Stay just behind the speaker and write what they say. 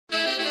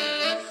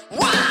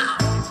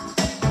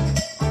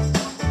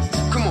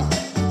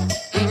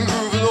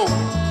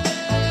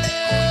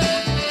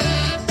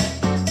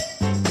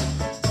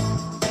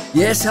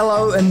Yes,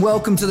 hello and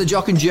welcome to the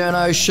Jock and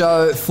Journo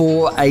show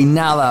for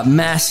another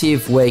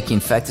massive week. In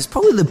fact, it's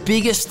probably the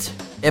biggest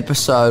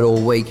episode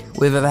all week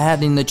we've ever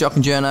had in the Jock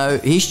and Journo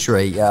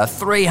history.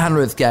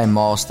 300th game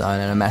milestone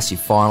and a massive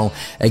final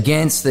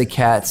against the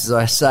Cats. As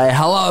I say,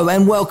 hello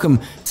and welcome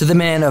to the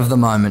man of the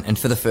moment, and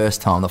for the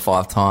first time, the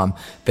 5-time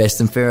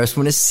best and fairest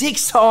winner,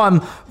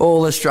 6-time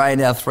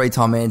All-Australian, our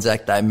 3-time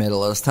Anzac Day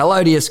medalist.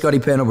 Hello to you, Scotty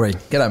Pendlebury.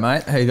 G'day,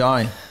 mate. How you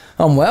going?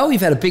 I'm well.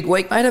 You've had a big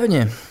week, mate, haven't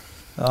you?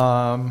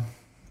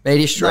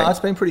 Media Street? No,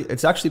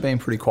 it's actually been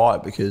pretty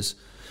quiet because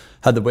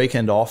had the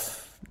weekend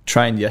off,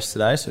 trained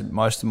yesterday, so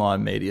most of my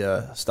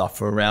media stuff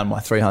for around my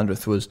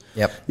 300th was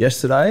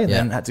yesterday, and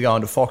then had to go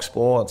into Fox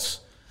Sports,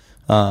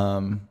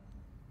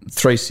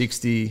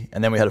 360,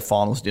 and then we had a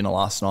finals dinner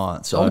last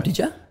night. So, did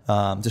you?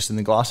 Just in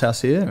the glass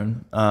house here.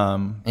 And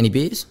any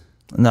beers?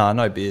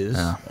 No beers.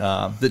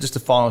 Oh. Just a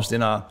finals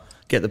dinner,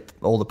 get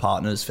all the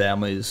partners,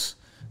 families,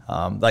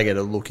 they get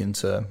a look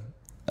into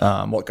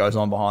what goes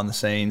on behind the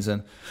scenes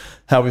and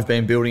how we've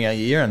been building our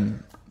year.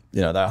 And,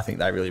 you know, I think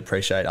they really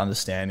appreciate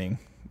understanding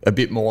a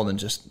bit more than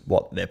just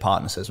what their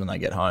partner says when they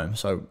get home.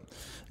 So,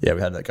 yeah,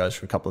 we had that goes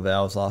for a couple of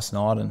hours last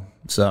night, and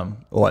it's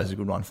always a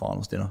good one,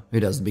 finals dinner.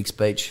 Who does the big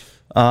speech?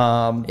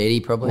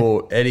 Eddie, probably?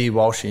 Well, Eddie,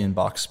 Walshy and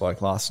Buck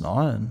spoke last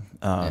night.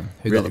 And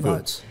Who really got the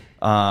votes?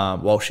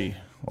 Walshy.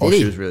 Did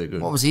he? Was really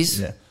good. What was his?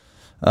 Yeah.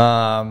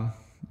 I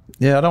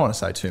don't want to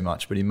say too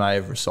much, but he may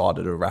have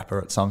recited a rapper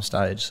at some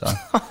stage, so...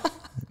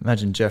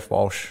 Imagine Jeff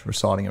Walsh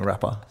reciting a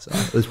rapper. So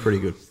it was pretty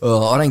good.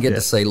 Well, I don't get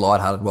to see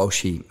light-hearted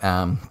Walshy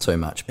too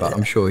much, but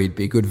I'm sure he'd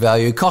be good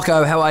value.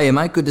 Cocko, how are you,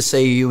 mate? Good to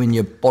see you in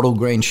your bottle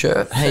green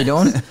shirt. How you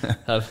doing?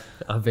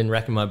 I've been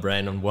racking my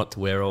brain on what to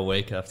wear all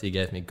week after you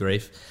gave me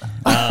grief.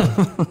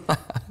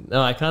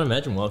 No, I can't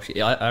imagine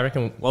Walshy. I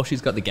reckon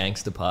Walshy's got the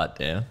gangster part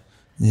down.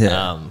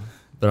 Yeah.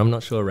 But I'm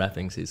not sure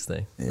rapping's his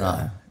thing. Yeah.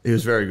 No. He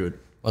was very good.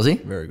 Was he?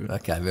 Very good.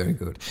 Okay, very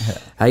good.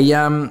 Hey,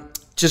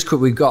 just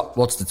quick, we've got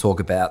lots to talk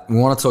about. We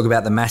want to talk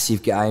about the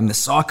massive game, the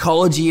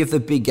psychology of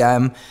the big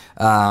game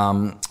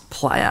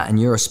player, and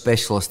you're a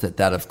specialist at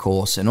that, of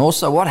course. And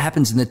also what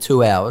happens in the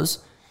 2 hours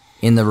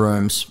in the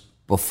rooms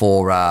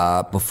before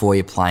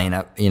you're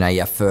playing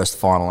your first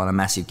final in a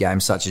massive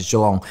game such as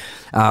Geelong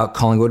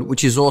Collingwood,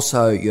 which is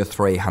also your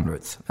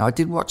 300th. Now, I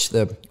did watch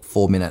the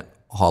 4-minute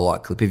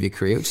highlight clip of your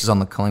career, which is on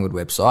the Collingwood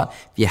website.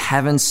 If you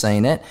haven't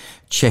seen it,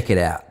 check it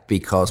out,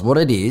 because what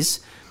it is,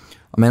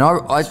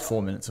 it's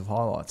 4 minutes of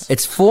highlights.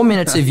 It's 4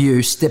 minutes of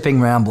you stepping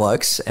around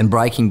blokes and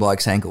breaking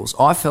blokes' ankles.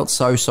 I felt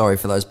so sorry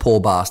for those poor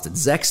bastards.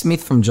 Zach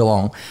Smith from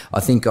Geelong, I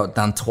think, got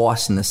done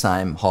twice in the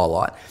same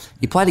highlight.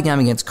 You played a game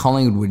against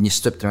Collingwood and you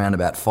stepped around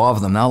about 5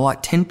 of them. They were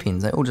like 10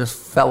 pins. They all just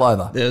fell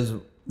over.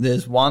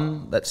 There's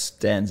one that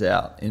stands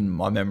out in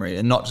my memory,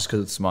 and not just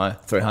because it's my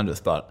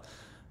 300th, but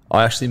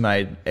I actually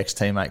made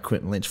ex-teammate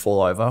Quinton Lynch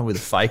fall over with a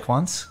fake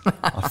once.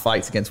 I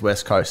faked against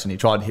West Coast and he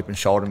tried to hip and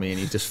shoulder me and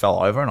he just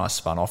fell over and I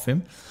spun off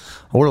him.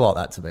 I would have liked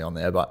that to be on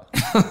there, but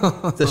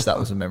just that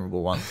was a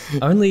memorable one.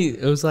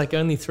 It was like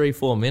only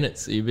 3-4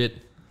 minutes. Are you a bit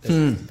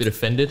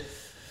offended?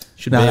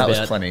 That was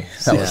plenty.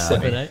 That was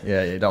 7, 8.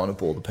 Yeah, you don't want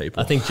to bore the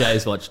people. I think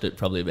Jay's watched it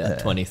probably about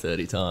 20,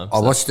 30 times. I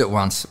watched it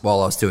once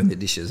while I was doing the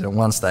dishes, and at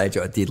one stage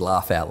I did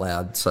laugh out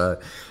loud, so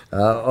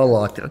I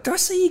liked it. Do I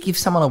see you give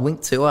someone a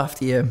wink too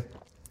after you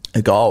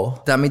a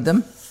goal? Dummied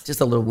them? Just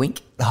a little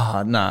wink?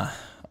 Nah,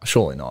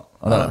 surely not.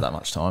 I don't have that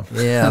much time.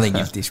 Yeah, I think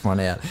you've dished one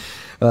out.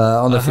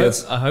 On the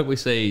field. I hope we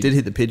see... Did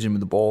hit the pigeon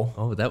with the ball.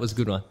 Oh, that was a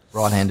good one.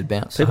 Right-handed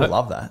bounce. People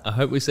love that. I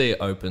hope we see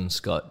open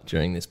Scott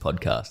during this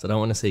podcast. I don't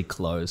want to see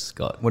closed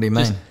Scott. What do you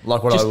mean?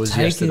 Like what I was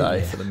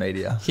yesterday for the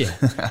media. Yeah,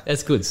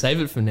 that's good.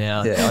 Save it for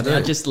now. Yeah, I do. Now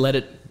just let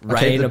it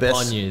rain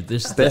upon you.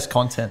 This best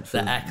content for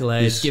the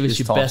accolades. Give us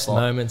your best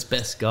moments,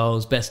 best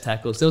goals, best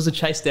tackles. There was a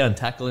chase down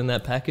tackle in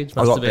that package.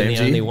 Must have been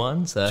the only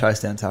one. So chase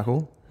down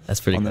tackle.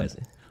 That's pretty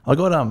crazy. I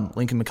got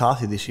Lincoln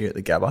McCarthy this year at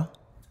the Gabba.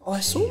 Oh, I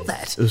saw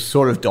that. It was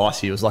sort of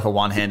dicey. It was like a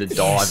one-handed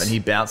dive, and he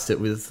bounced it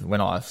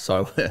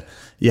so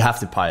you have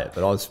to pay it.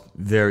 But I was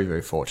very,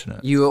 very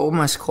fortunate. You were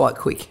almost quite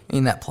quick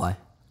in that play.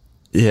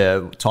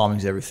 Yeah,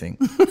 timing's everything.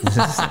 It's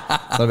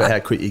not about how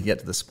quick you can get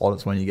to the spot;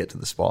 it's when you get to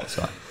the spot.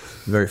 So,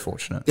 very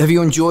fortunate. Have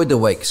you enjoyed the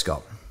week,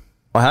 Scott?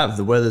 I have.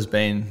 The weather's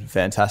been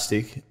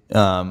fantastic,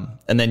 and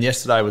then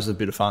yesterday was a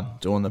bit of fun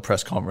doing the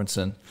press conference,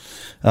 and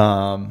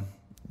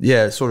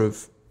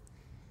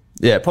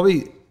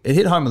probably. It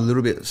hit home a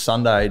little bit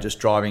Sunday, just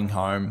driving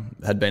home,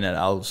 had been at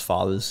Al's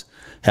father's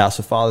house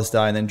for Father's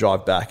Day and then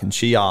drive back. And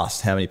she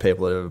asked how many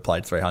people had ever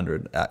played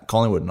 300 at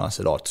Collingwood. And I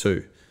said, 2.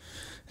 And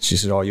she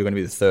said, you're going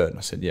to be the third. And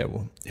I said, yeah,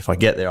 well, if I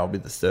get there, I'll be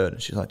the third.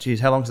 And she's like, geez,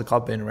 how long has the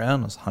club been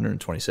around? I was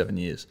 127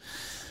 years.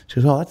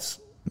 She goes,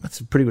 that's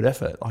a pretty good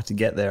effort, like to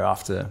get there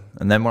after.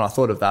 And then when I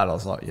thought of that, I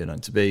was like,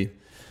 to be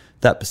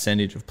that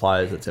percentage of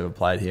players that's ever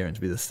played here and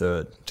to be the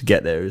third, to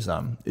get there is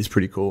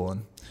pretty cool.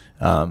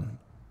 And,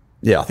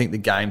 I think the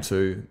game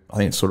too,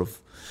 it's sort of,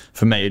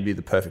 for me, it'd be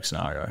the perfect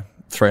scenario.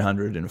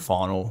 300 in a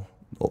final,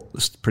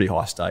 it's pretty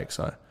high stakes,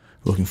 so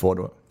looking forward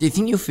to it. Do you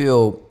think you'll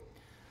feel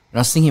And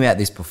I was thinking about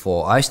this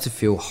before. I used to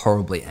feel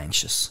horribly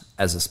anxious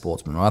as a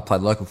sportsman. When I played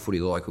local footy,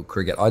 local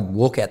cricket, I'd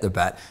walk out the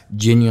bat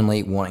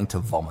genuinely wanting to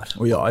vomit.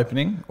 Were you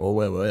opening or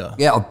where were you?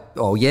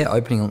 Yeah,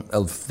 opening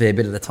a fair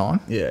bit of the time.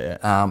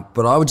 Yeah.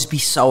 But I would just be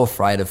so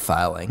afraid of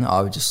failing.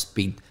 I would just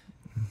be...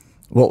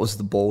 What was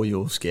the ball you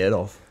were scared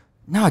of?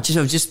 No,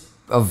 just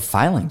of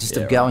failing,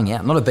 of going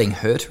out. Not of being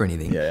hurt or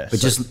anything. Yeah. But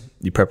so just...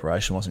 Your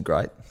preparation wasn't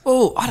great?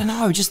 Well, I don't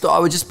know. I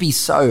would just be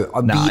so...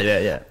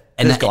 Yeah.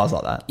 And there's guys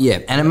like that. Yeah,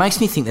 and it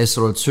makes me think there's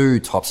sort of two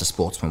types of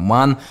sportsmen.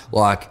 One,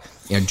 like,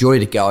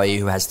 Geordie De Goey,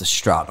 who has the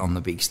strut on the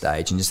big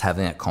stage and just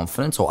having that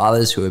confidence, or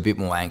others who are a bit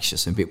more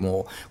anxious and a bit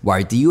more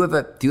worried. Do you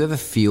ever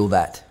feel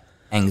that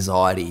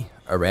anxiety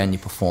around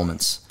your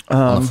performance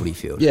on the footy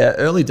field? Yeah,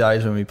 early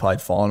days when we played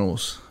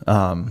finals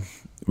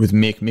with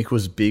Mick. Mick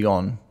was big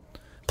on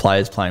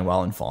players playing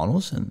well in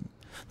finals, and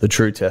the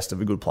true test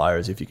of a good player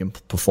is if you can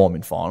perform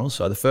in finals.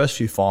 So the first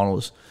few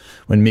finals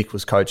when Mick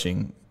was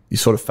coaching, you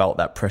sort of felt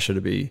that pressure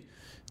to be,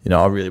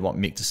 I really want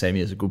Mick to see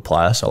me as a good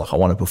player. So I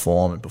want to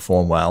perform and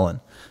perform well. And,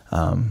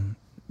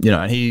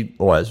 and he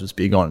always was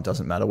big on it.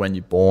 Doesn't matter when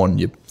you're born,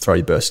 you throw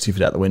your birth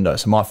certificate out the window.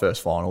 So my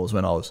first final was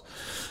when I was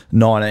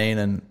 19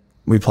 and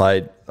we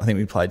played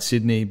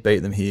Sydney, beat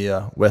them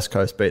here, West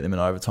Coast beat them in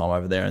overtime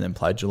over there, and then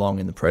played Geelong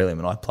in the prelim.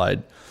 And I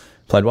played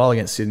well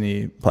against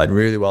Sydney, played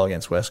really well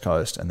against West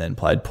Coast, and then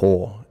played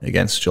poor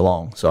against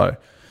Geelong. So,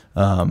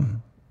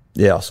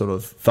 I sort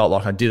of felt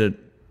like I did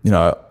it,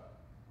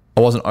 I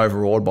wasn't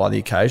overawed by the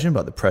occasion,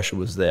 but the pressure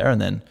was there. And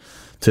then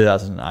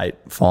 2008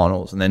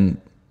 finals, and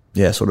then,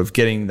 sort of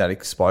getting that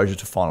exposure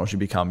to finals, you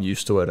become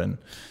used to it. And,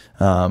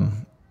 I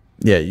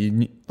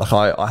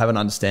have an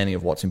understanding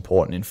of what's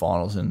important in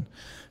finals, and,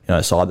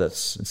 a side it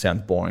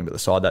sounds boring, but the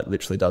side that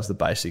literally does the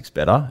basics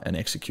better and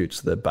executes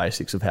the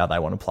basics of how they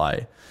want to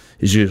play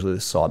is usually the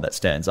side that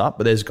stands up.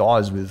 But there's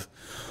guys with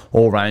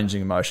all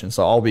ranging emotions.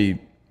 So I'll be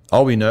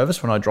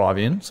nervous when I drive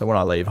in. So when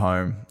I leave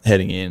home,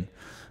 heading in,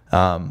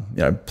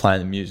 playing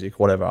the music,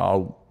 whatever,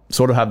 I'll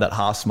sort of have that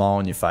half smile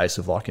on your face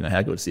of like,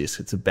 how good is this?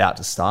 It's about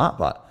to start,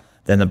 but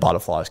then the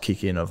butterflies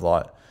kick in of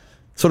like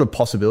sort of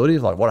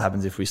possibilities, like what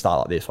happens if we start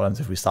like this? What happens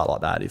if we start like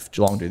that? If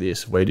Geelong do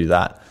this, we do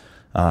that.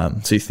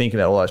 So you think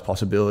about all those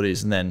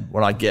possibilities, and then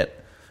when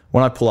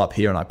I pull up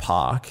here and I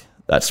park,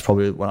 that's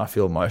probably when I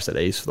feel most at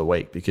ease for the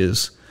week,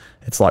 because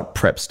it's like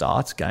prep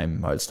starts,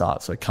 game mode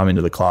starts. So come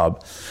into the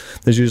club,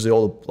 there's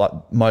usually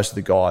most of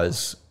the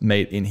guys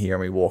meet in here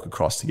and we walk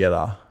across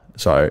together.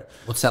 So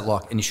what's that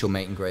like? Initial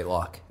meet and greet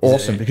like?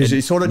 Awesome, because you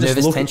sort of just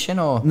nervous tension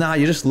or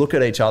you just look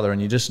at each other and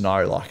you just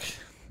know like,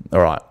 all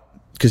right,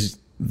 because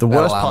the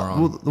worst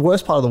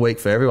part of the week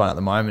for everyone at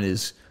the moment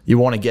is you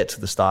want to get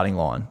to the starting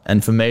line,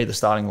 and for me the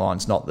starting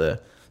line's not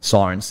the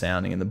siren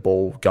sounding and the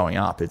ball going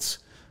up. It's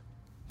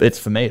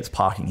for me it's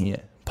parking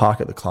here, park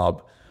at the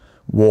club,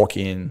 walk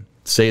in,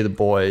 see the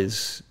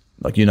boys,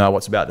 like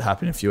what's about to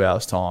happen in a few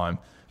hours' time.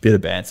 Bit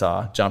of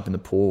banter, jump in the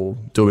pool,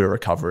 do a bit of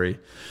recovery,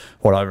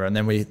 whatever, and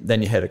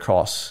then you head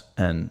across.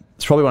 And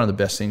it's probably one of the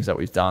best things that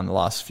we've done the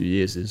last few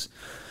years is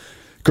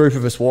a group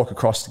of us walk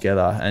across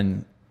together,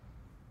 and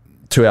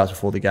 2 hours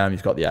before the game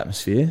you've got the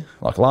atmosphere.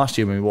 Like last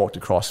year when we walked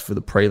across for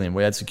the prelim,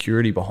 we had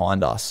security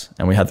behind us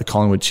and we had the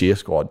Collingwood cheer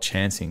squad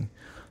chanting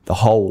the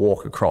whole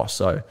walk across.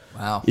 So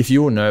wow. If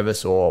you were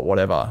nervous or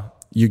whatever,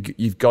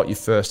 you've got your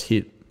first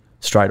hit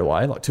straight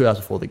away. Like 2 hours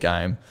before the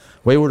game,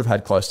 we would have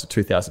had close to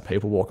 2,000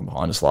 people walking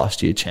behind us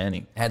last year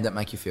chanting. How'd that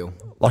make you feel?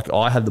 Like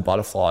I had the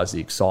butterflies, the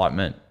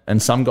excitement,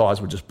 and some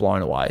guys were just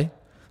blown away.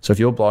 So if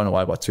you're blown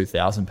away by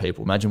 2,000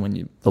 people, imagine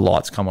when the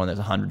lights come on, there's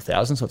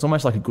 100,000. So it's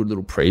almost like a good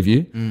little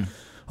preview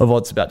of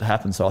what's about to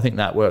happen. So I think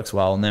that works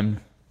well. And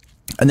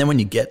then when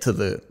you get to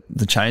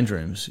the change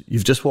rooms,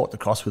 you've just walked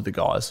across with the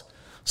guys.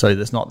 So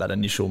there's not that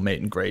initial meet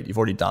and greet. You've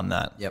already done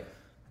that. Yep.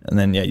 And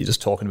then, you're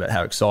just talking about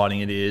how exciting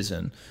it is.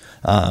 And,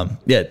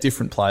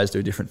 different players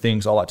do different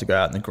things. I like to go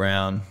out in the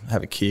ground,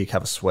 have a kick,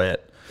 have a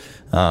sweat,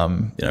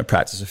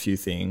 practice a few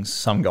things.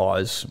 Some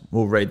guys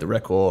will read the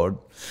record.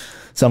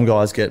 Some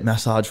guys get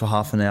massage for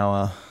half an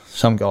hour.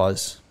 Some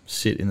guys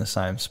sit in the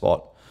same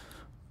spot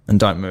and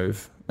don't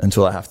move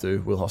until they have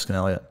to, Will Hoskin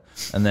Elliott.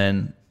 And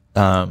then,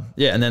 and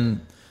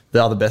then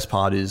the other best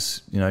part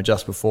is,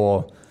 just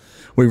before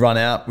we run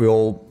out, we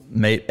all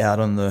meet out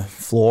on the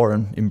floor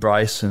and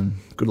embrace and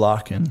good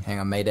luck. And hang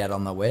on, meet out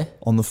on the where?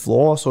 On the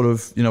floor, sort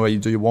of, where you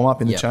do your warm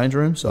up in the change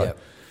room. So,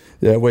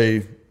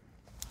 we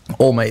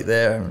all meet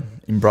there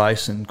and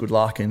embrace and good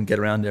luck and get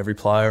around to every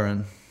player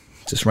and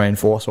just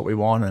reinforce what we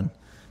want and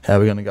how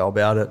we're going to go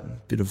about it. A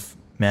bit of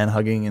man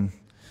hugging and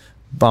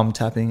bum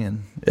tapping,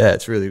 and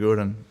it's really good.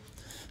 And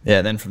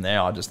then from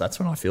there, that's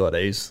when I feel at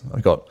ease.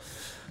 I've got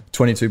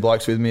 22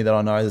 blokes with me that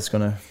I know that's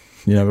going to,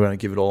 we're going to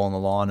give it all on the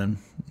line and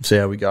see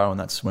how we go. And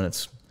that's when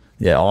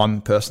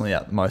I'm personally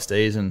at the most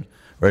ease and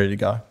ready to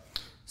go.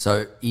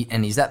 So,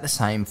 and is that the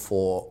same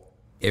for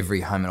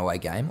every home and away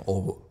game,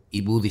 or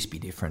will this be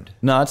different?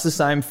 No, it's the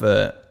same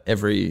for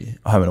every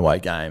home and away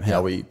game,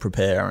 how we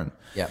prepare. And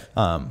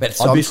but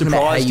so I'd I'm be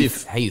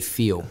surprised how you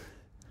feel.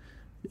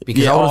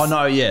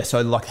 Because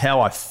So like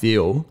how I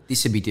feel.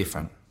 This would be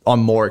different.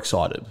 I'm more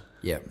excited.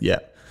 Yeah. Yeah.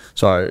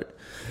 So,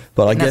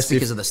 but I And guess that's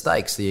because of the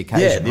stakes, the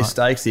occasion. yeah, the right?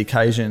 stakes, the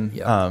occasion.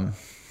 Yeah.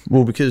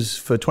 Well, because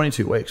for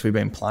 22 weeks we've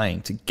been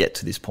playing to get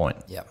to this point.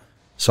 Yeah.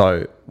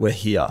 So we're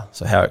here.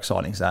 So how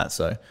exciting is that?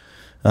 So,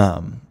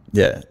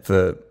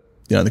 for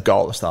the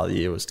goal at the start of the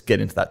year was to get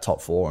into that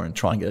top 4 and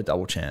try and get a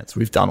double chance.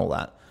 We've done all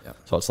that. Yep.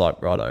 So it's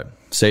like, righto,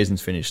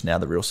 season's finished, now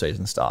the real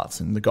season starts,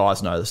 and the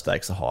guys know the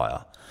stakes are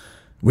higher.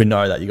 We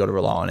know that you've got to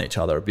rely on each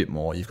other a bit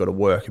more. You've got to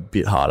work a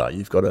bit harder.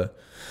 You've got to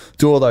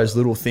do all those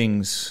little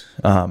things,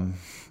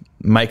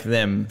 make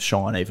them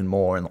shine even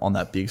more on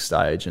that big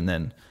stage, and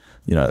then,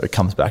 it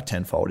comes back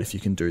tenfold if you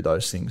can do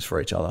those things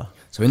for each other.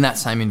 So in that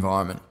same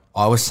environment,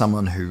 I was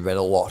someone who read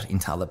a lot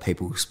into other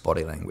people's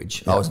body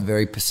language. I was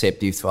very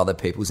perceptive to other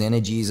people's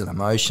energies and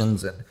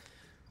emotions, and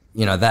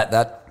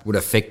that would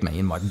affect me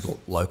in my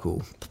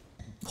local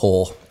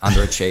poor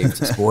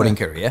underachieved sporting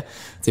career.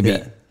 To be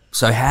Yeah.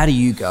 So how do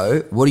you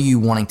go? What are you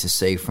wanting to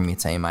see from your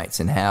teammates,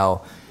 and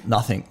how?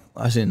 Nothing.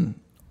 As in,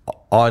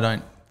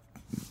 I'm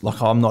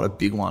not a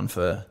big one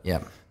for.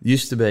 Yeah.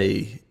 Used to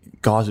be,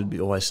 guys would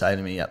always say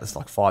to me at this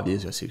 5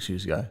 years ago, 6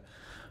 years ago,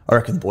 I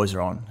reckon the boys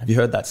are on. Have you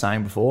heard that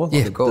saying before?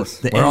 Yeah, of course.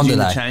 The We're on energy in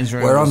today. the change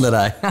room. We're on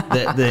today.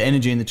 the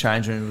energy in the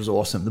change room was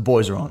awesome. The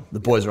boys are on. The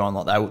boys are on.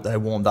 Like they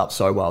warmed up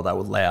so well. They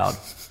were loud.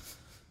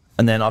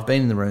 And then I've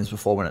been in the rooms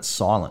before when it's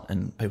silent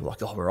and people are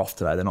like, oh, we're off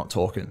today. They're not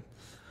talking.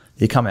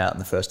 You come out in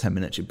the first 10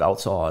 minutes, you're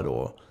belt-side,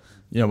 or,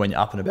 when you're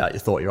up and about, you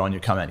thought you're on, you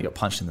come out and you got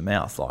punched in the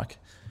mouth.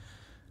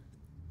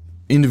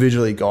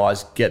 Individually,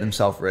 guys get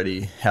themselves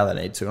ready how they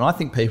need to. And I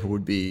think people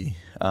would be,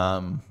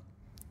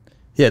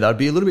 they'd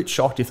be a little bit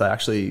shocked if they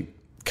actually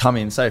come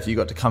in, say if you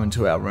got to come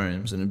into our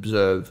rooms and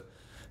observe,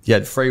 you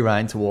had free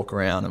reign to walk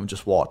around and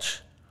just watch,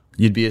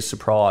 you'd be as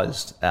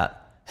surprised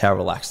at how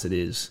relaxed it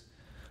is.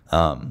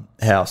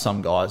 How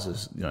some guys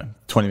is,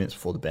 20 minutes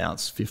before the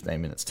bounce,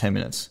 15 minutes, 10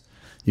 minutes,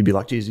 you'd be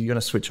like, geez, are you going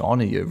to switch on?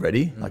 Are you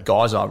ready? Like,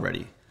 guys are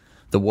ready.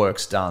 The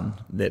work's done.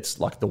 That's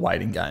like the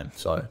waiting game.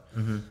 So,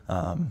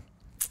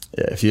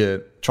 if you're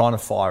trying to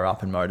fire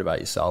up and motivate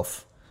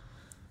yourself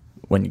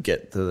when you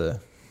get to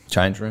the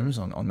change rooms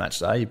on match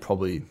day, you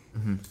probably,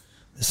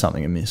 there's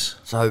something amiss.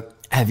 So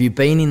have you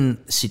been in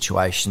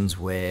situations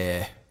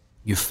where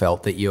you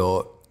felt that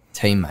your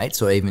teammates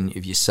or even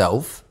of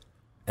yourself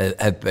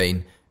have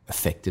been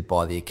affected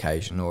by the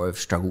occasion or have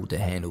struggled to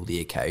handle the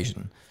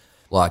occasion?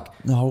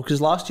 No,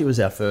 because last year was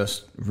our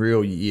first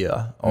real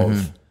year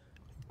of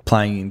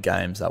playing in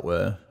games that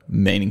were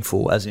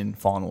meaningful, as in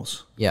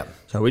finals. Yeah.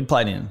 So we'd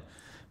played in,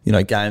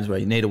 games where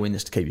you need to win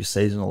this to keep your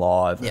season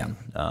alive. Yeah.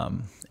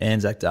 And,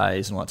 Anzac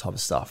days and all that type of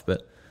stuff.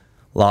 But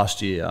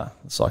last year,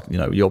 it's like,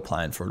 you're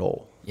playing for it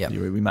all. Yeah.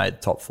 We made the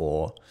top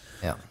 4.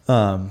 Yeah.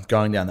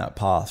 Going down that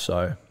path.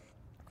 So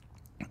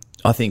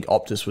I think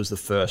Optus was the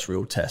first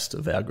real test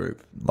of our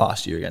group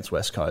last year against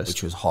West Coast.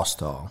 Which was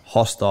hostile.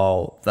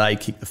 Hostile. They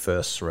kicked the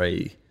first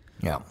 3.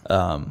 Yeah.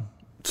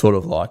 Sort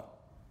of like,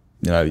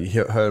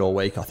 you heard all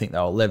week, I think they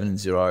were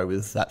 11-0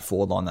 with that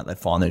forward line that they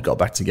finally got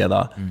back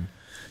together.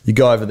 You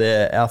go over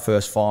there, our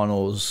first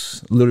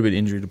finals, a little bit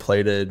injury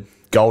depleted,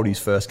 Goldie's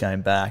first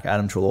game back,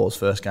 Adam Trelaw's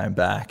first game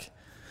back,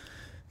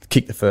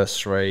 kick the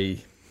first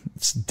 3,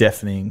 it's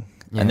deafening,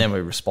 and then we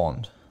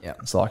respond. Yeah.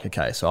 It's like,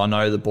 okay, so I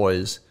know the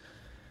boys,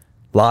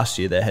 last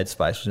year their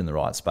headspace was in the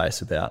right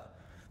space about,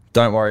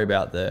 don't worry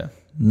about the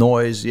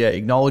noise,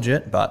 acknowledge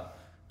it, but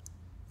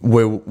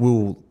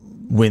we'll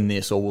win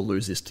this or we'll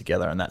lose this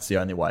together, and that's the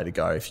only way to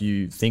go. If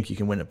you think you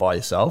can win it by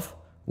yourself,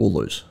 we'll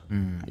lose.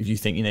 If you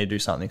think you need to do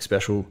something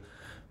special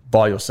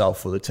by yourself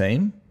for the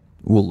team,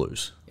 we'll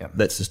lose. Yep.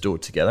 Let's just do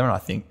it together. And I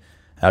think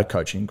our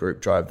coaching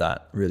group drove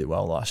that really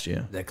well last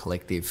year. The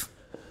collective.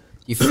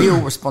 You feel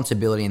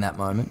responsibility in that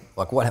moment?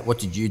 Like, what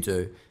did you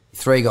do?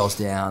 3 goals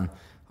down,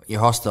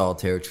 your hostile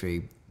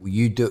territory. What do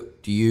you do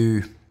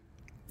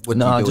Just in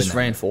that?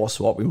 reinforce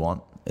what we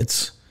want.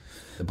 It's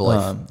The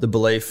belief. the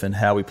belief and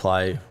how we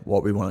play,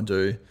 what we want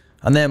to do.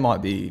 And there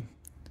might be,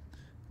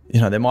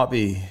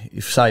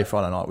 if say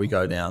Friday night we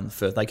go down,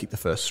 they kick the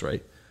first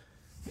 3.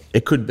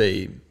 It could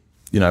be,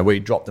 we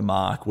dropped the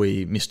mark,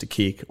 we missed a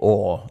kick,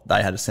 or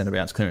they had a centre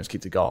bounce clearance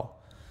kick to goal.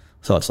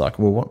 So it's like,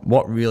 well,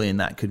 what really in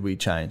that could we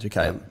change?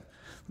 Okay,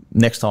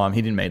 next time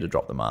he didn't mean to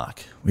drop the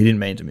mark. We didn't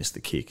mean to miss the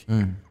kick.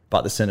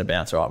 But the centre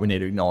bounce, all right, we need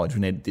to acknowledge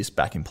we need this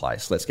back in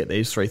place. Let's get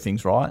these 3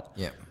 things right.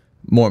 Yeah.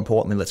 More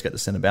importantly, let's get the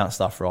centre bounce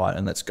stuff right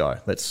and let's go.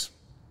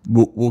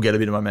 We'll get a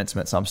bit of momentum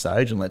at some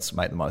stage and let's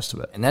make the most of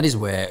it. And that is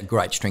where a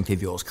great strength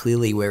of yours,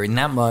 clearly, where in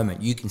that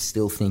moment you can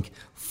still think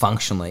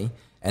functionally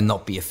and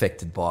not be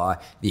affected by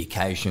the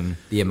occasion,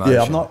 the emotion.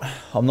 Yeah,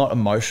 I'm not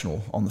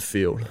emotional on the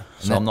field,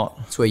 so I'm not.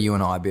 That's where you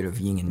and I are a bit of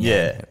yin and yang.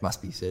 Yeah. It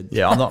must be said.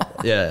 Yeah, I'm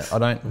not. Yeah, I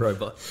don't.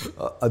 Robot.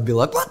 I'd be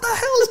like, what the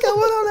hell is going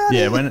on out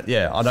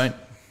here? I don't.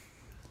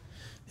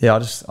 Yeah,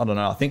 I don't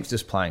know. I think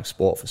just playing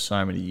sport for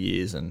so many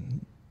years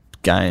and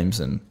games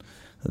and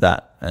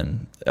that,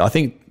 and I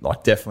think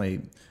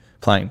definitely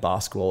playing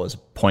basketball as a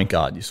point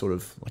guard, you sort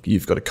of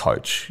you've got a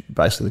coach,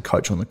 basically the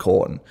coach on the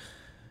court, and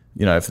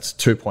if it's a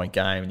 2-point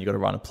game and you've got to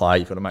run a play,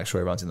 you've got to make sure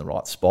everyone's in the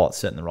right spot,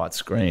 setting the right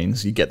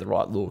screens, you get the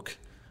right look,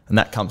 and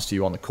that comes to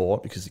you on the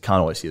court because you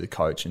can't always hear the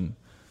coach, and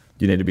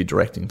you need to be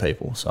directing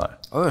people. So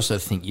I also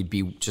think you'd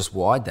be just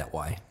wired that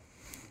way.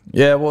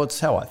 yeah, well, it's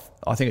how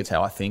I think it's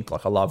how I think.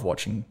 Like I love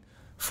watching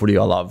footy.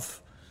 I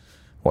love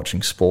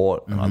watching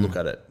sport, and I look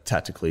at it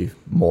tactically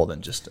more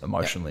than just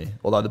emotionally.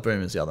 Although the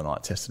Boomers the other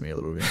night tested me a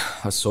little bit.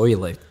 I saw you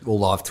leave all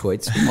live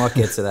tweets. We might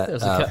get to that. There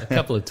was a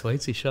couple of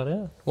tweets he shot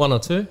out. One or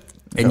two.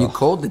 And you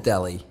called the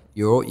Daly.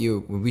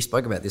 We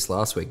spoke about this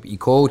last week, but you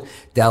called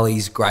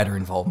Daly's greater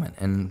involvement,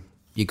 and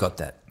you got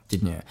that,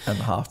 didn't you? At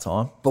the half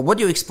time. But what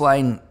you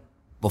explained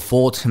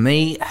before, to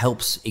me,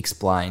 helps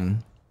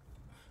explain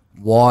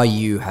why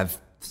you have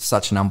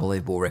such an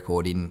unbelievable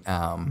record in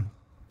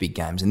big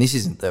games. And this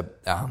isn't the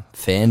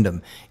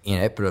fandom in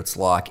it, but it's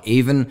like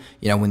even,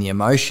 when the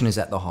emotion is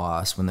at the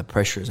highest, when the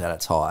pressure is at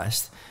its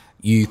highest,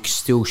 you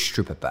still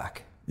strip it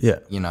back. Yeah.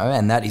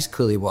 And that is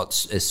clearly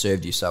what has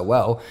served you so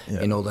well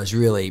in all those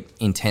really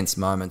intense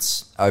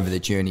moments over the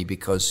journey,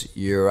 because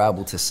you're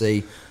able to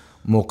see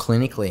more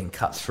clinically and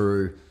cut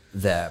through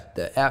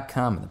the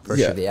outcome and the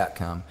pressure of the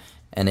outcome.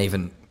 And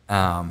even,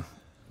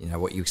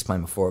 what you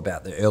explained before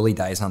about the early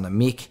days under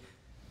Mick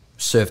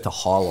served to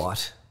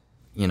highlight,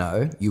 you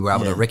were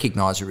able to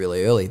recognise it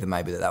really early that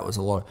maybe that was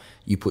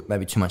you put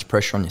maybe too much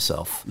pressure on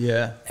yourself.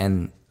 Yeah.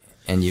 And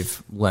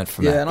you've learnt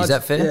from that. Is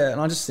that fair? Yeah, and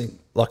I just think,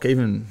 like,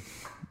 even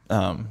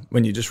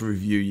when you just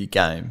review your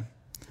game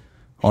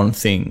on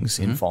things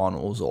in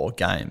finals or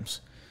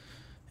games,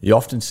 you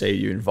often see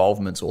your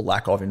involvements or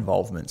lack of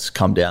involvements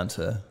come down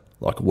to,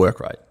 like, work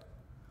rate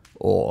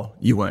or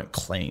you weren't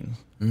clean.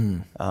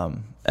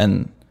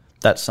 And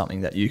that's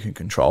something that you can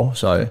control.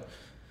 So,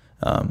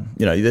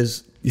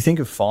 you think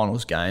of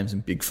finals games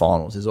and big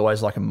finals, there's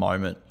always like a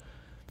moment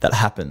that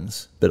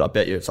happens, but I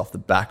bet you it's off the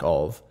back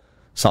of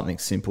something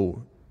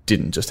simple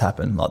didn't just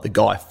happen. Like the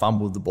guy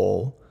fumbled the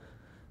ball,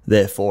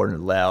 therefore it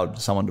allowed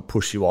someone to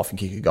push you off and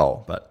kick a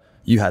goal. But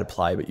you had a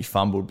play, but you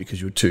fumbled because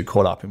you were too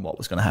caught up in what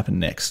was going to happen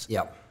next.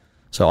 Yep.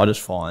 So I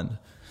just find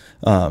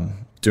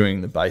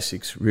doing the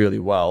basics really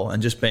well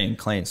and just being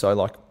clean. So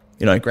like,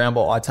 ground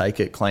ball, I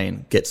take it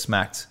clean, get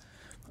smacked,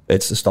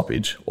 it's a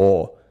stoppage.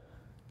 Or,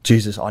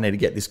 Jesus, I need to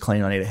get this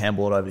clean, I need to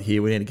handball it over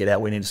here, we need to get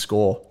out, we need to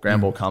score.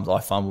 Ground ball comes, I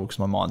fumble because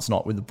my mind's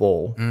not with the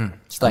ball.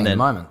 Stay in the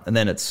moment. And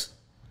then it's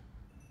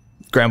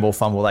ground ball,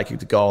 fumble, they kick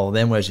the goal,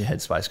 then where's your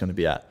headspace going to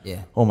be at?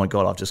 Yeah. Oh my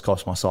God, I've just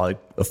cost my side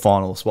a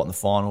spot in the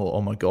final.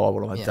 Oh my God,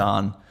 what have I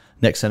done?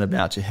 Next centre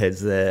bounce, your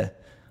head's there,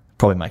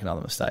 probably make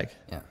another mistake.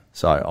 Yeah.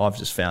 So I've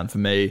just found for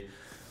me,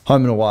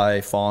 home and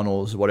away,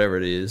 finals, whatever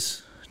it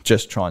is,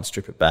 just try and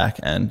strip it back.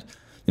 And,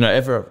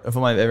 if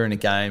I'm ever in a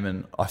game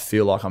and I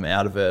feel like I'm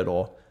out of it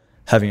or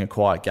having a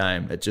quiet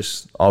game,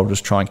 I'll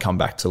just try and come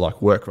back to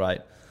like work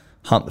rate,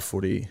 hunt the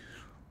footy,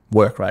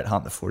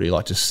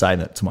 like just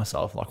saying it to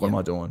myself, like what am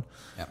I doing?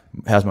 Yep.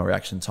 How's my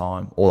reaction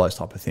time? All those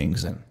type of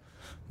things. And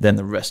then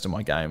the rest of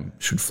my game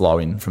should flow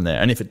in from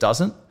there. And if it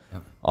doesn't,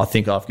 I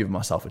think I've given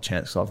myself a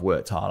chance because I've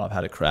worked hard, I've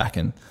had a crack,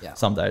 and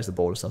some days the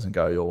ball just doesn't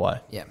go your way.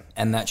 Yeah,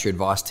 and that's your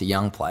advice to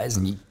young players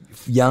and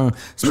young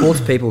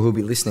sports people who'll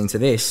be listening to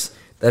this.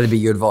 That'd be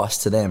your advice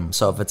to them.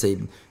 So if it's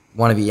even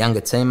one of your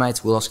younger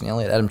teammates, Will Oscar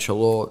Elliott, Adam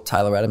Treloar,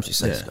 Taylor Adams, you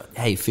say,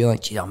 hey, you feel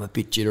like, gee, I'm a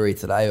bit jittery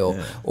today,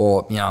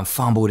 or I'm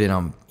fumbled and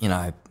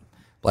I'm,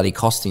 bloody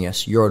costing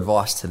us. Your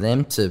advice to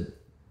them to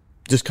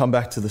just come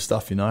back to the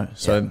stuff you know.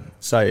 So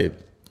say,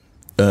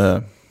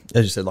 as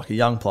you said, like a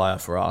young player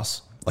for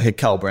us, like a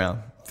Cal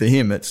Brown, for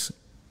him it's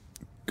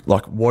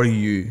like, why are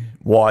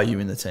you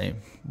in the team?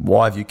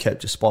 Why have you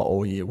kept your spot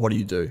all year? What do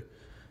you do?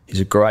 He's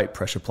a great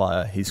pressure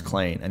player. He's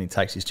clean and he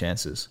takes his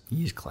chances.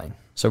 He is clean.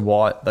 So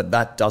why? But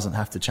that doesn't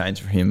have to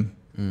change for him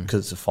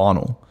because it's a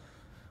final.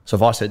 So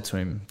if I said to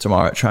him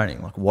tomorrow at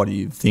training, like, what are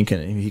you thinking?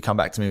 And he'd come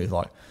back to me with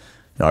like,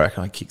 I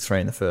reckon I kicked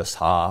 3 in the first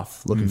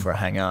half, looking for a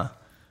hanger.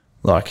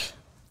 Like,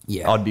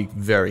 I'd be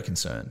very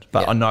concerned.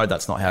 But I know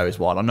that's not how he's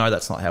wired. I know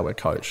that's not how we're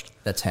coached.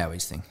 That's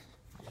Howie's thing.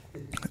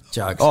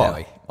 Jokes,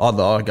 Howie.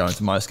 I'd go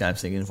into most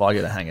games thinking, if I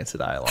get a hanger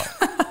today,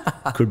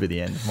 like, could be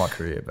the end of my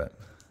career. But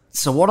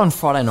so what on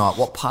Friday night,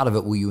 what part of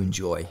it will you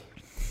enjoy?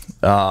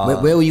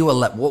 Where will you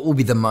what will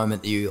be the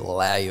moment that you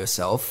allow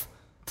yourself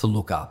to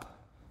look up?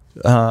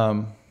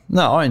 No,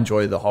 I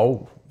enjoy the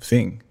whole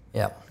thing.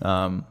 Yeah.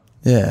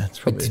 It's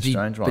probably a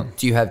strange one.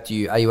 But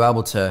are you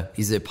able to,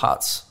 is there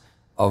parts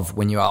of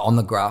when you are on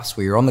the grass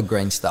where you're on the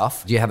green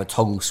stuff, do you have a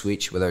toggle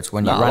switch, whether it's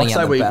when you're running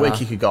out the banner? We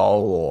kick a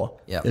goal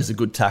or there's a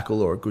good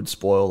tackle or a good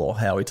spoil or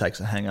how he takes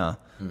a hanger.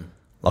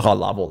 Like, I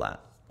love all that.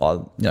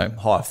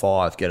 High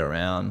five, get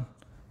around.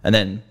 And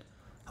then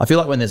I feel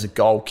like when there's a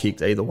goal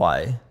kicked either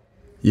way,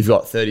 you've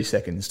got 30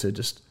 seconds to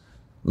just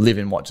live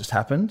in what just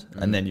happened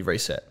and then you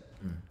reset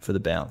for the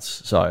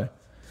bounce. So,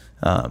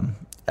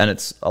 and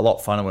it's a lot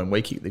funner when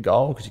we kick the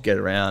goal because you get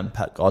around,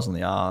 pat guys on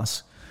the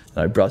arse,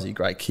 Bruzzy,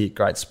 great kick,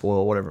 great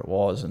spoil, whatever it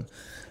was, and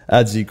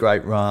Adzi,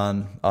 great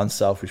run,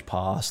 unselfish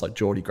pass, like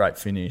Geordie, great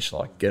finish,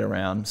 like get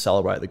around,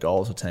 celebrate the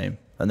goal as a team.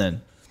 And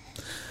then,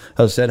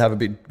 as I said, have a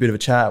bit of a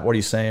chat. What are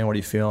you seeing? What are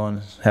you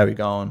feeling? How are you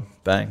going?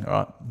 Bang. All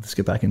right, let's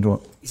get back into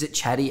it. Is it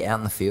chatty out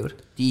in the field?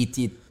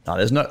 No,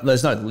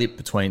 there's no lip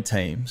between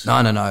teams.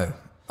 No.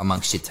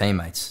 amongst your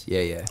teammates.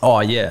 Yeah. Oh,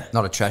 yeah.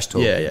 Not a trash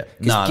talk. Yeah.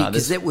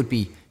 Because that would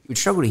be, you'd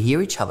struggle to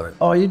hear each other.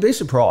 Oh, you'd be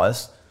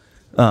surprised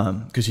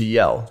because you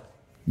yell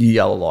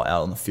a lot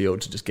out on the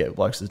field to just get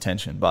blokes'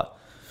 attention. But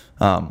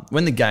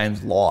when the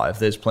game's live,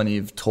 there's plenty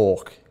of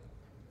talk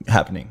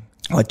happening.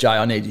 Like, Jay,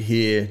 I need you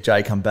here.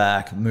 Jay, come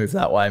back. Move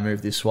that way.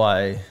 Move this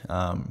way.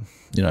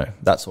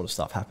 That sort of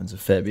stuff happens a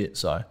fair bit.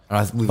 So,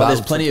 but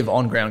there's plenty of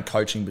on-ground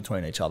coaching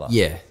between each other.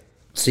 Yeah.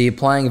 So you're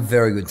playing a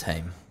very good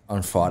team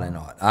on Friday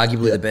night,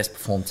 arguably the best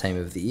performed team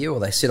of the year, or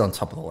they sit on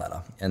top of the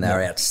ladder, and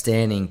they're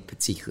outstanding,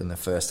 particularly in the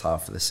first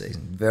half of the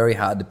season. Very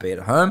hard to beat at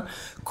home.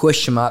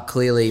 Question mark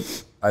clearly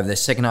over their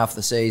second half of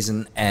the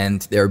season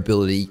and their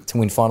ability to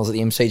win finals at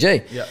the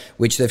MCG,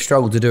 which they've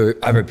struggled to do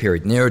over a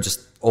period. And they're just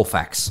all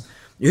facts.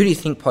 Who do you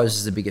think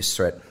poses the biggest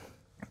threat?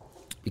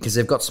 Because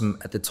they've got some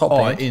at the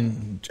top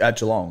end. At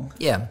Geelong.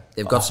 Yeah,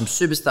 they've got some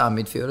superstar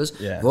midfielders.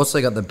 Yeah. They've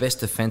also got the best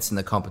defence in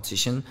the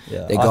competition.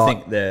 Yeah, I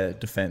think their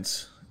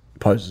defence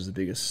poses the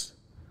biggest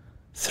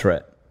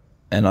threat,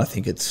 and I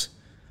think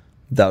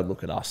they would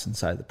look at us and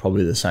say they're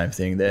probably the same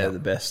thing. They're the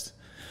best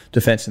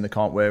defence in the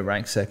comp. We're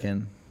ranked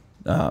second.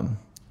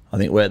 I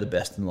think we're the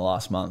best in the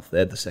last month.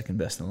 They're the second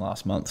best in the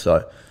last month.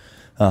 So,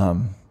 I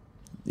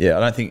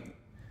don't think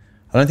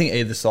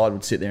either side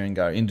would sit there and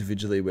go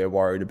individually we're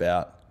worried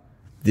about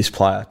this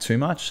player too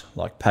much.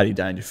 Like Paddy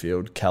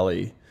Dangerfield,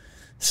 Kelly,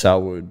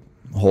 Selwood,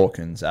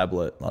 Hawkins,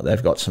 Ablett. Like,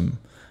 they've got some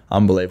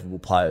unbelievable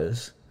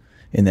players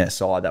in their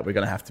side that we're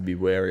going to have to be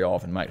wary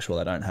of and make sure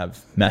they don't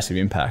have massive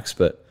impacts.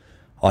 But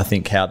I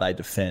think how they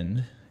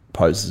defend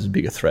poses a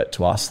bigger threat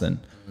to us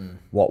than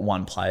what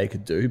one player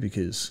could do,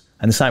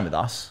 and the same with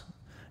us,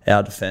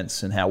 our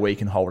defence and how we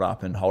can hold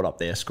up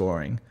their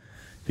scoring.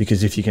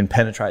 Because if you can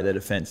penetrate their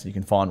defence and you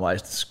can find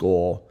ways to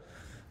score,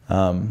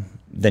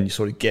 then you're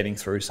sort of getting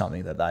through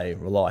something that they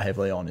rely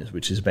heavily on,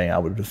 which is being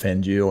able to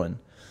defend you. And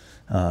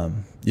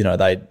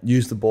they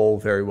use the ball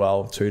very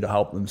well too to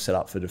help them set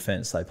up for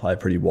defence. They play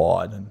pretty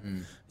wide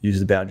and use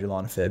the boundary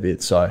line a fair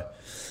bit. So,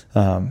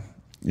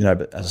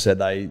 but as I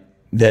said,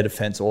 their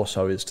defence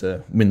also is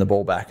to win the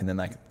ball back, and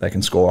then they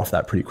can score off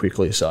that pretty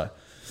quickly. So,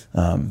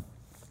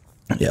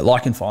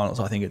 like in finals,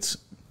 I think it's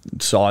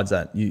sides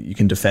that you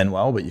can defend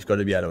well, but you've got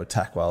to be able to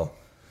attack well,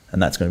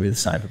 and that's going to be the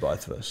same for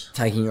both of us.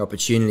 Taking your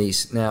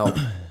opportunities. Now,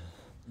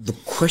 the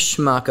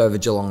question mark over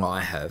Geelong I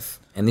have,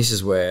 and this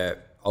is where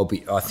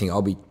I think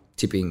I'll be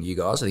tipping you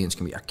guys. I think it's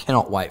going to be, I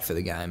cannot wait for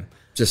the game.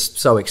 Just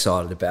so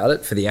excited about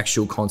it for the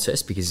actual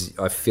contest, because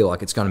I feel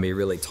like it's going to be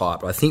really tight.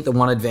 But I think the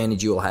one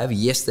advantage you'll have,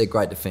 yes, they're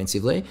great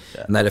defensively,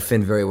 and they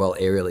defend very well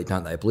aerially,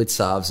 don't they?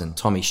 Blicavs and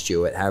Tommy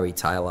Stewart, Harry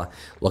Taylor,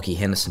 Lockie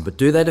Henderson. But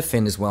do they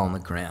defend as well on the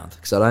ground?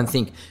 Because I don't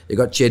think they've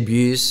got Jed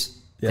Buse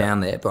down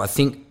there, but I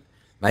think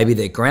maybe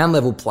their ground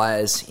level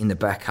players in the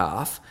back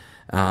half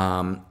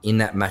in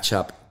that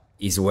matchup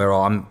is where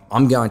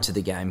I'm going to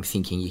the game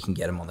thinking you can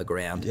get them on the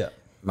ground. Yeah.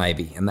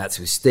 Maybe, and that's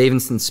with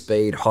Stevenson,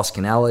 speed,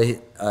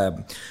 Hoskinelli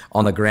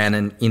on the ground,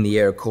 and in the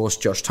air, of course,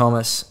 Josh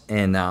Thomas,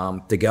 and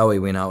De Goey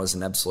winner was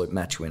an absolute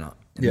match winner.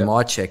 And in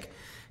my check,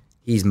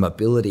 his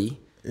mobility.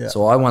 Yeah.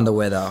 So I wonder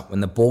whether when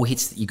the ball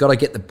hits, you got to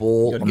get the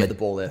ball. You got to get the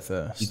ball there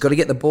first. You got to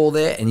get the ball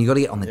there, and you got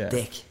to get on the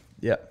deck.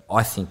 Yeah,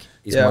 I think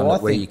is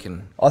one where you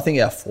can. I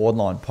think our forward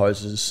line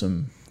poses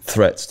some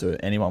threats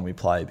to anyone we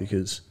play,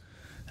 because,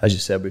 as you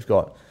said, we've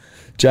got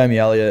Jamie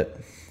Elliott,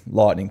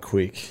 lightning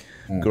quick.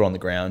 Good on the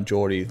ground.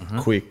 Geordie,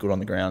 quick, good on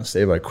the ground.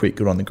 Steve-O, quick,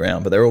 good on the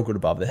ground. But they're all good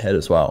above their head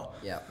as well.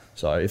 Yeah.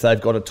 So if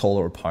they've got a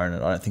taller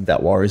opponent, I don't think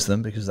that worries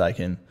them, because they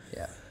can.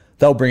 Yeah.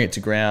 They'll bring it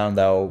to ground.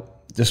 They'll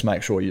just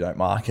make sure you don't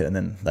mark it, and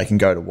then they can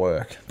go to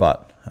work.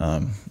 But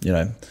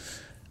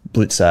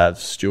Blicavs,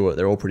 Stewart,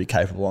 they're all pretty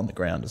capable on the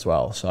ground as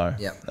well. So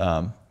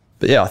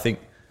I think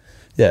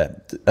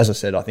as I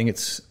said, I think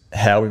it's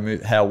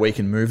how we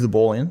can move the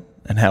ball in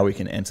and how we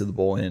can enter the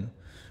ball in,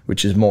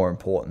 which is more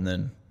important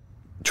than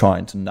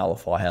trying to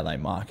nullify how they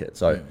mark it.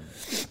 So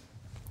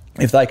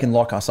if they can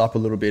lock us up a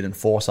little bit and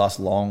force us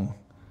long,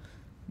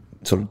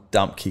 sort of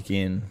dump kick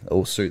in, it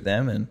will suit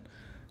them. And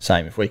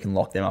same, if we can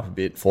lock them up a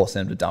bit, force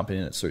them to dump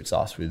in, it suits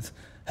us with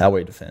how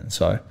we defend.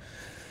 So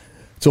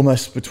it's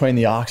almost between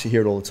the arcs, you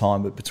hear it all the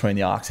time, but between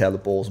the arcs, how the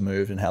ball's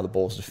moved and how the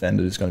ball's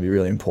defended is going to be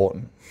really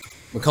important.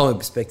 From a Collingwood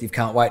perspective,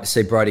 can't wait to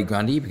see Brodie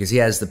Grundy, because he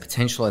has the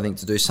potential, I think,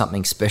 to do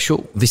something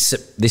special this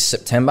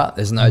September.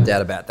 There's no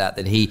doubt about that.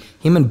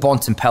 Him and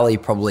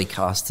Bontempelli probably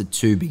casted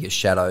two biggest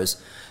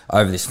shadows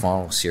over this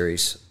final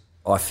series,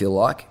 I feel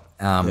like.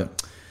 And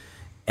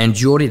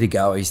Geordie De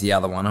Goey is the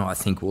other one who I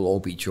think we'll all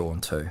be drawn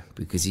to,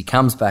 because he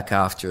comes back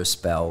after a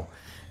spell,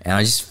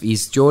 and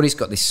Geordie's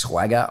got this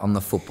swagger on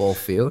the football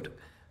field.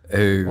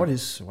 What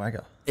is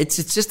swagger? It's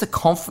just a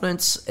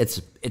confidence.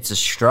 It's a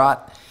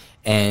strut,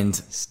 and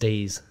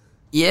steez.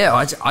 Yeah,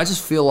 I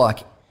just feel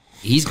like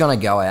he's going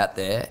to go out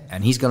there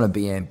and he's going to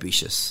be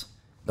ambitious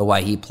the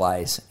way he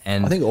plays.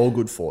 And I think all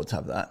good forwards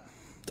have that,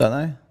 don't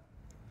they?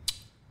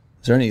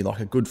 Is there any, like,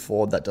 a good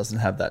forward that doesn't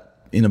have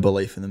that inner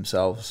belief in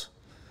themselves?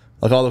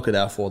 Like, I look at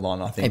our forward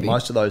line, I think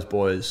most of those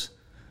boys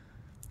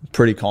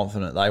pretty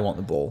confident they want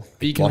the ball.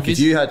 But you can, like if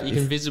you had, you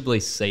can visibly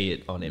see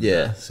it on him.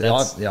 yeah, though. so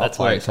That's I where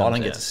play, it so I comes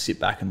don't get out. to sit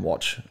back and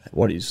watch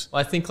what he's.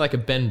 I think like a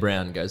Ben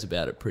Brown goes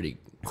about it pretty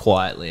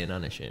quietly and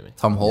unassuming.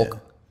 Tom Hawk.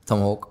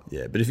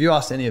 Yeah, but if you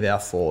asked any of our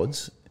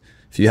forwards,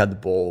 if you had the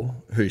ball,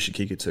 who you should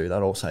kick it to, they'd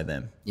all say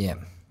them. Yeah.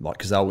 Like,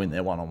 because they'll win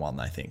their one-on-one,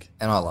 they think.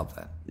 And I love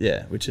that.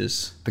 Yeah, which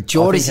is... But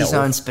Geordie's I think his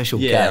how- own special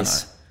Yeah, I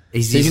case. know.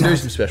 He's He his can do own-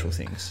 some special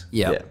things.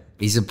 Yeah.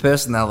 He's a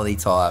personality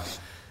type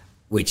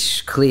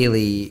which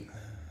clearly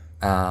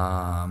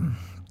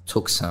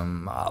took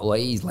some... well,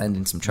 he's landed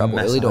in some trouble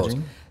early doors.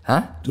 Massaging.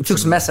 Huh? He took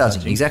some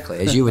massaging, exactly,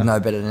 as you would know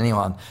better than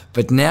anyone.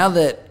 But now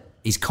that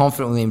he's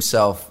confident with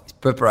himself, his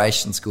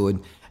preparation's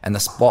good, and the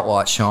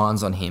spotlight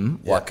shines on him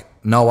like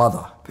no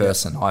other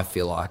person, I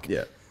feel like,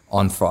 Yeah.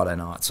 on Friday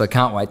night. So I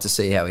can't wait to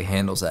see how he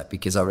handles that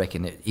because I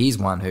reckon he's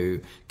one who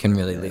can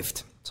really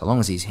lift. So long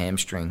as his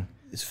hamstring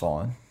It's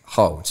fine.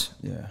 holds.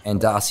 Yeah. And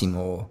Darcy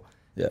Moore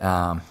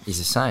Yeah. is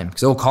the same.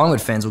 Because all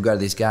Collingwood fans will go to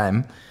this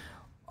game,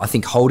 I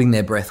think, holding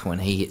their breath when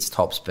he hits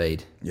top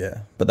speed. Yeah.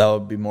 But they'll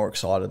be more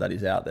excited that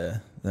he's out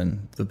there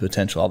than the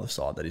potential other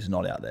side that he's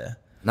not out there.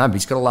 No, but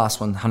he's got to last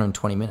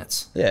 120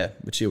 minutes. Yeah,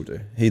 which he'll do.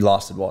 He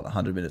lasted,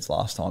 100 minutes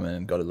last time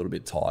and got a little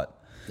bit tight.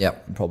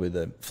 Yep. And probably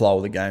the flow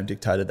of the game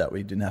dictated that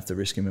we didn't have to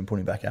risk him and put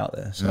him back out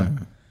there. So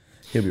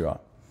he'll be right.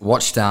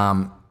 Watched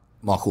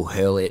Michael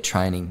Hurley at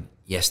training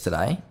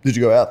yesterday. Did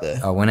you go out there?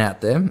 I went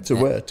out there. To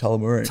where?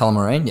 Tullamarine.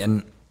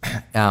 Tullamarine,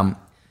 and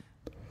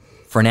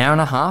for an hour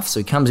and a half. So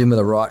he comes in with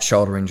a right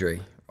shoulder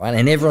injury, right?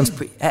 And everyone's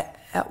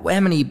how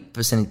many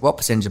percentage? What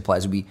percentage of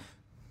players will be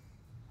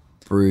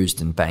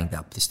bruised and banged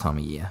up this time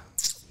of year?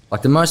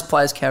 Like, the most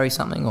players carry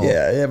something, or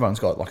Yeah, everyone's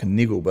got like a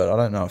niggle, but I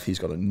don't know if he's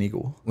got a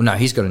niggle. well, no,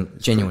 he's got a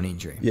genuine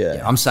injury.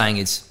 Yeah. I'm saying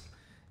it's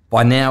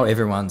by now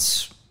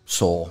everyone's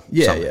sore.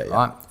 Yeah, something, yeah, yeah.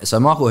 Right. So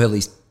Michael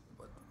Hurley's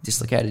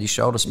dislocated his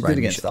shoulder, He sprained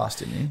did his against us,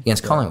 didn't he?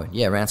 against Collingwood.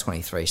 Yeah, round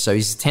 23. So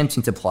he's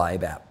attempting to play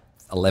about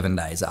 11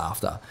 days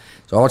after.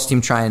 So I watched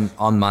him train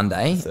on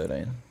Monday.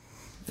 13.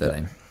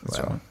 13. that's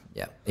Wow.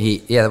 right.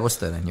 Yeah, that was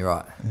 13. You're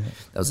right.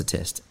 That was a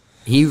test.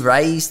 He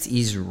raised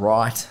his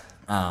right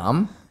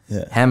arm.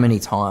 Yeah. How many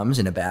times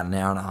in about an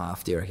hour and a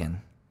half, do you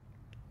reckon?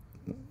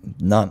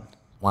 None.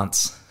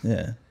 Once.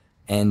 Yeah.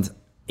 And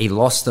he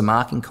lost the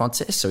marking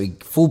contest. So he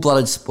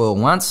full-blooded spoil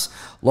once,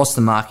 lost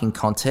the marking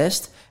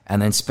contest,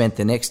 and then spent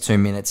the next 2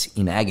 minutes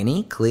in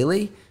agony,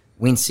 clearly,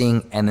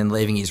 wincing, and then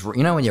leaving his...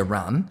 You know when you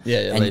run?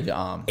 Yeah, you and leave your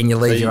arm. And you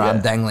leave So your arm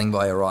yeah. dangling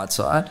by your right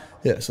side.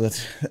 Yeah, so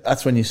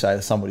that's when you say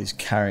that somebody's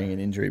carrying an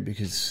injury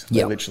because they're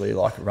Yep. literally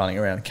like running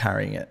around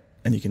carrying it.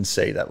 And you can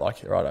see that,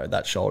 like, righto,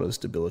 that shoulder's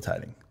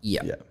debilitating.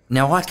 Yeah. Yeah.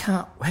 Now, I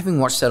can't... Having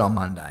watched that on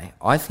Monday,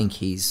 I think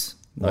he's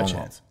No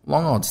chance.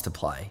 long odds to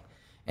play.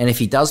 And if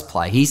he does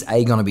play, he's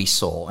A, going to be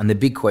sore. And the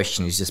big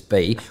question is just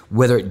B,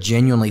 whether it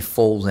genuinely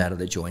falls out of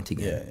the joint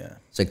again. Yeah, yeah.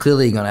 So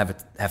clearly you're going to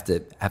have to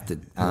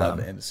He'll have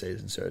the end of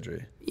season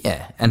surgery.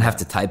 and have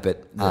to tape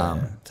it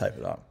Yeah, tape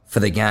it up.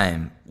 for the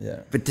game.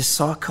 Yeah. But the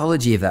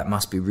psychology of that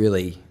must be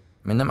really...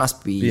 I mean, that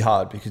must be... Be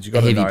hard because you've got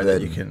a to heavy know that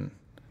burden. you can...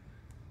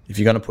 If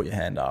you're going to put your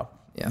hand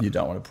up, Yeah. you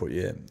don't want to put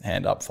your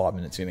hand up 5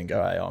 minutes in and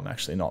go, hey, I'm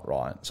actually not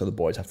right. So the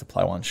boys have to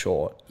play one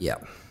short. Yeah.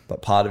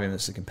 But part of him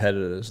as a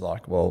competitor is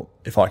like, well,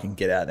 if I can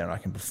get out there and I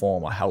can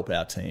perform, I help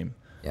our team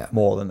Yeah.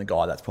 more than the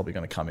guy that's probably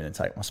going to come in and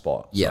take my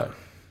spot. Yeah.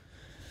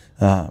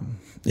 So,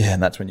 yeah,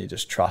 and that's when you're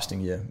just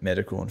trusting your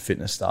medical and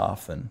fitness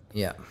staff. And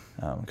Yeah.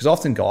 because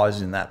often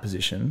guys in that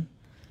position,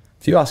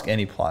 if you ask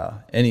any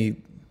player, I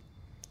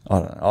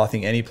don't know, I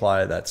think any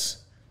player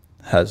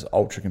has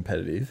ultra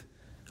competitive,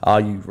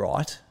 are you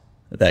right?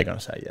 They're going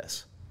to say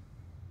yes.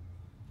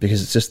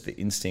 Because it's just the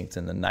instinct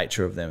and the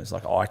nature of them. It's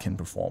like, I can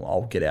perform.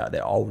 I'll get out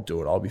there. I'll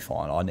do it. I'll be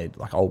fine.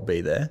 I'll be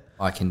there.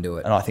 I can do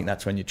it. And I think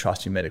that's when you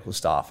trust your medical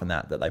staff and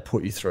that they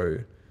put you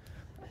through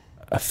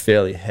a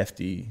fairly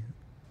hefty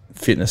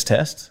fitness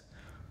test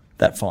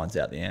that finds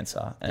out the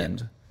answer.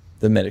 And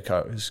the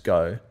medicos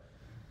go,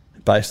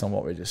 based on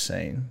what we've just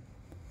seen,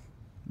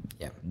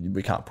 Yeah.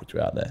 we can't put you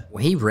out there.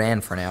 Well, he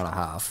ran for an hour and a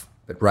half,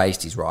 but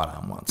raised his right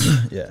arm once.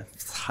 Yeah.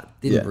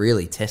 Didn't Yeah.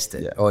 really test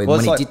it. Yeah. Or Well, when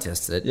it's he like- did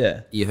test it,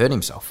 Yeah. he hurt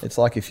himself. It's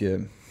like if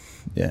you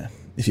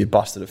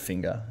busted a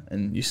finger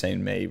and you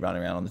seen me run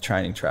around on the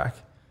training track,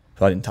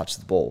 if I didn't touch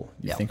the ball,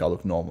 you Yeah. think I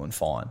look normal and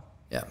fine.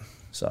 Yeah.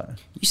 So,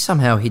 You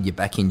somehow hid your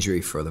back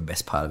injury for the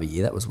best part of a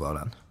year. That was well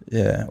done.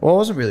 yeah. Well, I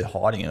wasn't really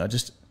hiding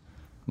it.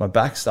 My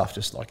back stuff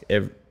just like,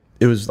 it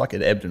was like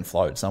it ebbed and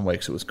flowed. Some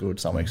weeks it was good,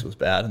 some weeks it was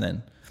bad. And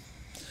then,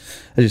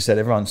 as you said,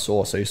 everyone's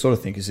sore. So you sort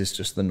of think, is this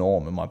just the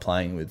norm? Am I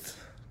playing with,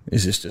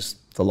 is this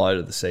just the load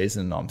of the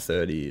season? I'm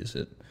 30. Is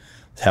it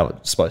how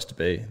it's supposed to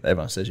be?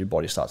 Everyone says your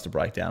body starts to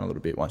break down a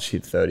little bit once you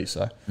hit 30.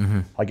 So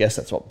I guess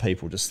that's what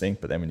people just think.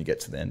 But then when you get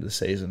to the end of the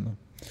season,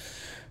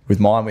 with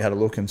mine, we had a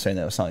look and seen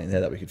there was something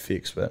there that we could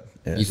fix. But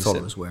yeah, You as I thought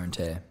said, it was wear and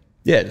tear.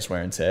 yeah, just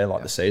wear and tear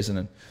like the season.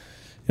 And,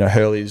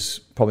 Hurley's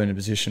probably in a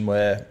position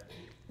where,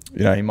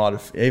 he might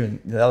have, even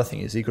the other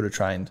thing is he could have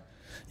trained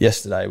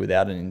yesterday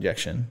without an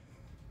injection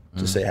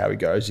to see how he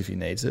goes if he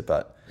needs it.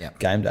 But Yeah.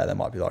 game day, they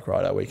might be like,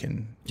 righto, we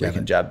can Jab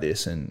it. jab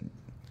this and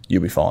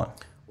you'll be fine.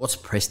 What's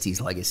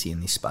Presti's legacy in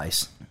this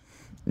space?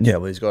 Yeah,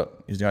 well,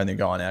 he's the only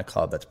guy in our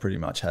club that's pretty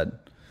much had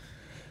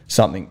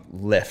something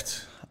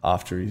left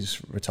after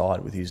he's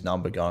retired with his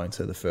number going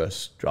to the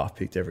first draft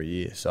picked every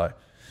year. So,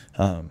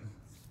 and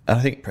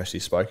I think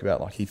Presty spoke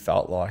about, like, he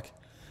felt like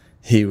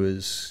he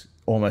was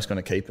almost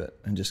going to keep it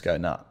and just go,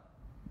 nah,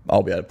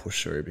 I'll be able to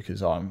push through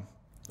because I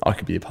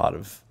could be a part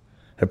of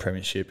a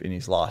premiership in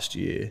his last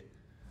year.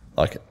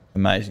 Like,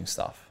 amazing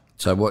stuff.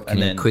 So what, can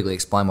you quickly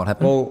explain what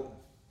happened? Well,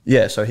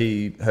 yeah, so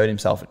he hurt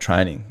himself at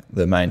training,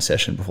 the main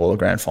session before the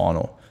grand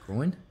final.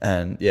 Groin?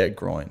 And yeah,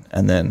 groin.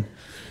 And then,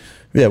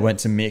 yeah, went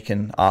to Mick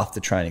and after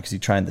training, because he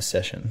trained the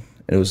session.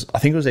 I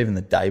think it was even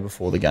the day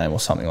before the game or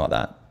something like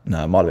that.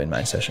 No, it might have been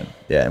main session.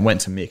 Yeah, and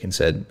went to Mick and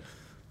said,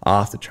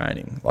 after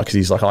training, like, because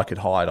he's like, I could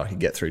hide, I could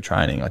get through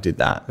training. I did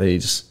that.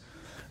 But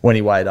when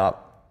he weighed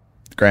up,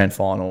 grand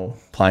final,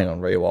 playing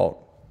on Rewalt,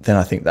 then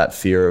I think that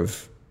fear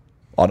of,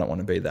 I don't want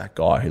to be that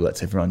guy who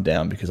lets everyone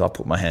down because I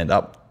put my hand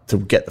up to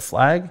get the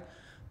flag,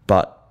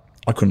 but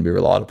I couldn't be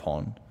relied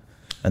upon.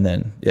 And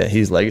then, yeah,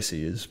 his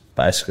legacy is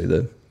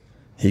basically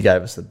he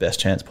gave us the best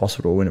chance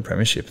possible to win a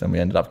premiership, and we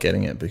ended up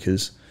getting it,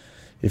 because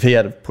if he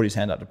had put his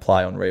hand up to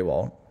play on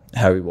Rewalt,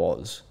 how he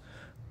was,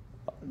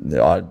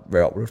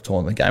 Rewalt would have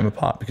torn the game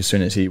apart, because as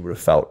soon as he would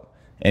have felt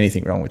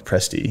anything wrong with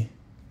Presty,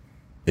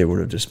 it would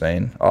have just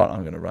been, all right,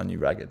 I'm going to run you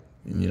ragged.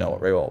 You know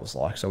what Rewalt was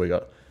like. So we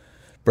got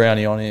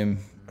Brownie on him,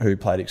 who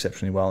played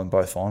exceptionally well in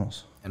both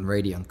finals. And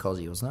Reedy on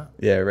Cozzy, wasn't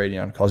it? Yeah, Reedy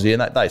on Cozzy.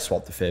 And they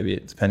swapped a fair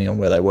bit, depending on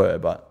where they were.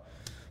 But,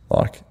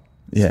 like,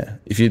 yeah,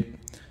 if you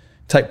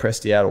take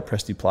Presty out or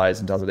Presty plays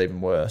and does it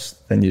even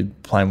worse, then you're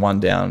playing one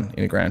down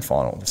in a grand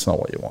final. It's not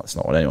what you want. It's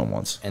not what anyone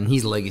wants. And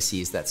his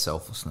legacy is that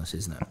selflessness,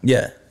 isn't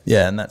it?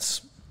 Yeah, and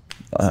that's,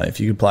 if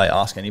you could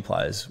ask any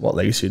players what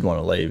legacy you'd want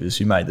to leave, is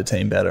you made the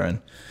team better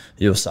and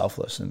you were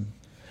selfless. And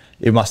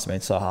it must have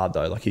been so hard,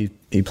 though. Like, he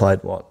played,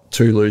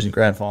 2 losing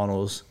grand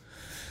finals,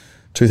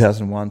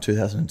 2001,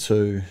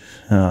 2002.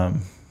 Yeah,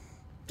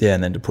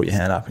 and then to put your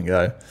hand up and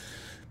go,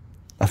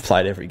 I've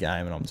played every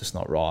game and I'm just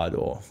not right,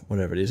 or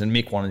whatever it is. And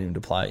Mick wanted him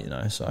to play,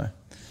 so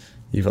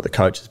you've got the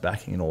coaches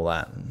backing and all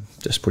that. And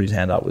just put his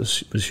hand up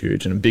was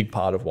huge, and a big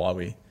part of why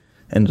we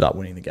ended up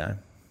winning the game.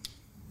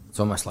 It's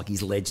almost like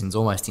his legend's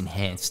almost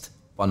enhanced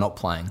by not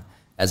playing,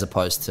 as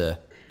opposed to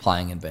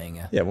playing and being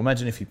a... Yeah, well,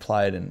 imagine if he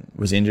played and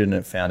was injured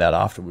and found out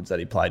afterwards that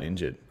he played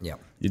injured. Yeah.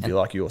 You'd be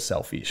like, you're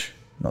selfish,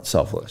 not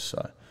selfless.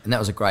 So. And that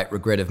was a great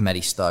regret of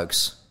Matty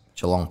Stokes,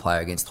 Geelong player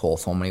against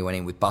Hawthorn, when he went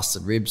in with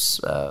busted ribs.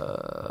 He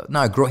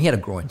had a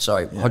groin.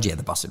 Sorry, yeah. Hodgie had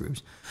the busted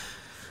ribs.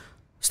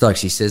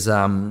 Stokes, he says,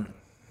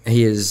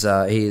 he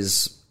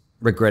has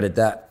regretted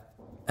that.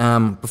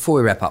 Before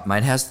we wrap up,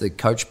 mate, how's the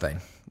coach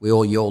been? You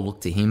all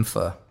look to him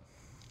for...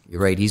 You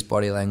read his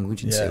body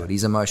language and see what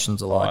his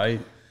emotions are like.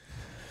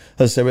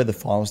 As I said, we had the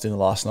finals dinner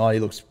last night.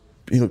 He looked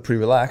pretty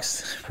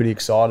relaxed, pretty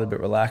excited but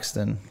relaxed.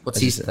 And what's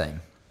his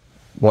theme?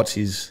 What's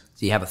his...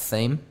 Do you have a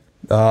theme?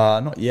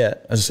 Not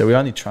yet. As I said, we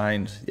only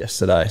trained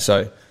yesterday.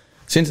 So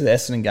since the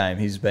Essendon game,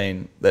 he's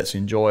been, let's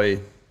enjoy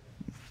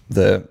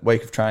the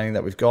week of training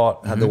that we've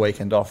got, have the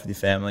weekend off with your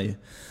family,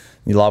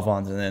 your loved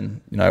ones, and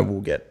then,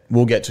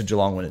 we'll get to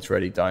Geelong when it's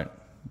ready. Don't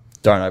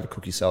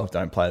overcook yourself.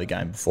 Don't play the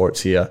game before it's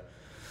here.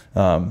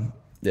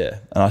 Yeah,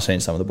 and I've seen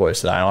some of the boys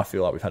today, and I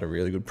feel like we've had a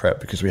really good prep,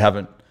 because we've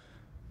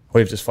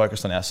just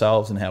focused on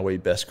ourselves and how we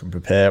best can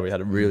prepare. We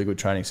had a really good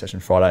training session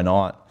Friday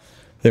night.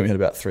 I think we had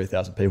about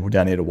 3,000 people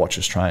down here to watch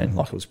us train.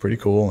 Like, it was pretty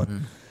cool.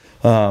 And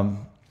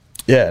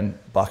and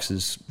Bucks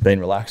has been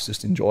relaxed,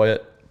 just enjoy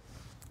it.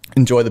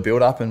 Enjoy the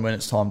build-up, and when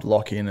it's time to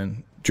lock in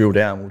and drill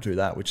down, we'll do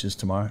that, which is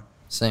tomorrow.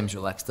 Seems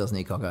relaxed, doesn't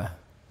he, Coco?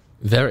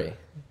 Very.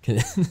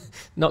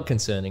 Not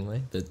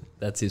concerningly, but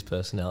that's his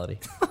personality.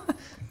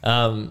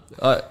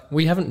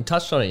 We haven't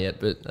touched on it yet,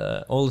 but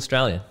All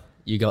Australian,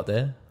 you got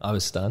there. I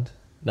was stunned.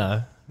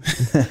 No,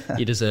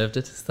 you deserved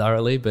it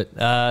thoroughly. But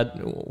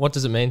what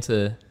does it mean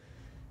to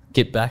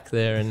get back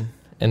there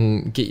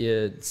and get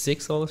your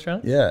 6th All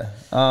Australian? Yeah.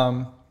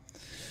 I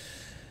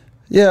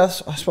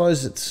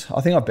suppose I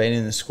think I've been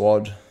in the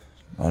squad,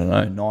 I don't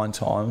know, 9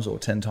 times or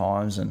 10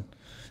 times. And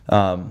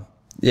to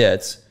be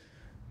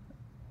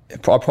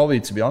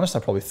honest, I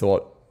probably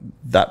thought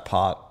that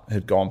part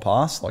had gone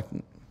past, like,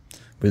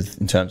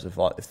 in terms of,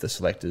 like, if the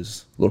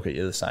selectors look at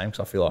you the same, because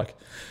I feel like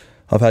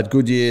I've had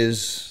good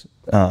years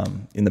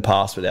in the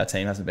past, but our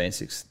team hasn't been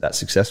that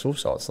successful.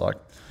 So it's like,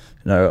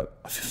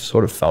 I've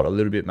sort of felt a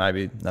little bit,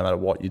 maybe no matter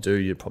what you do,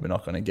 you're probably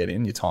not going to get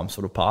in. Your time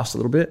sort of passed a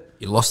little bit.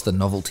 You lost the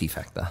novelty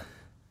factor.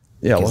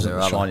 Yeah, I wasn't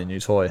a shiny new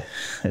toy,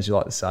 as you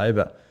like to say.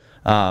 But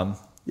it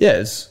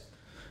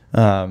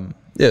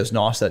was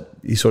nice that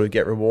you sort of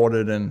get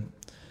rewarded and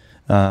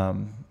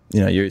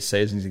your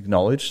season's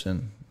acknowledged.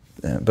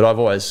 But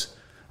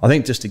I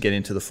think just to get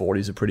into the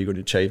 40 is a pretty good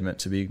achievement,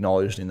 to be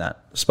acknowledged in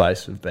that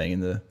space of being in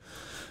the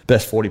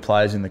best 40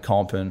 players in the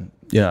comp. And,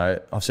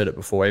 I've said it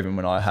before, even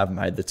when I have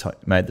made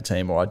the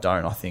team or I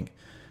don't, I think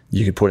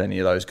you could put any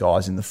of those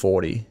guys in the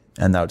 40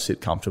 and they would sit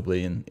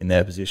comfortably in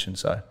their position.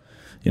 So,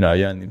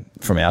 only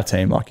from our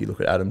team, like, you look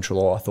at Adam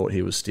Treloar, I thought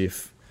he was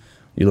stiff.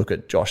 You look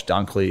at Josh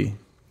Dunkley,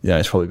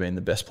 he's probably been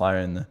the best player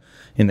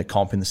in the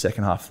comp in the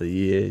second half of the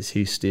year.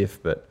 He's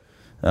stiff, but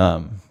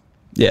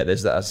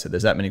there's that. As I said,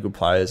 there's that many good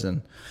players,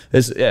 and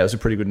it was a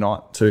pretty good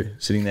night too,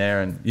 sitting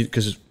there, and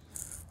because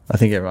I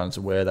think everyone's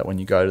aware that when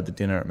you go to the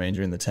dinner, it means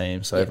you're in the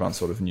team, so everyone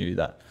sort of knew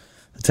that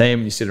the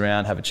team. You sit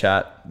around, have a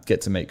chat,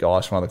 get to meet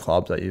guys from other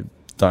clubs that you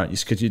don't,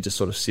 because you just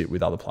sort of sit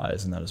with other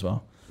players and that as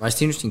well.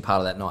 Most interesting part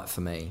of that night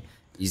for me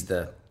is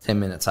the 10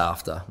 minutes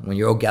after, when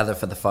you all gather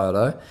for the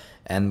photo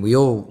and we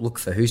all look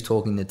for who's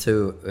talking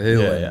to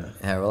who and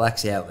how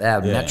relaxed, how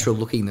natural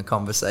looking the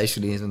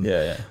conversation is. And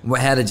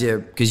how did you,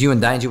 because you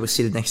and Danger were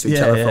sitting next to each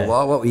other for a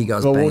while, what were you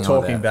guys Well, we banging were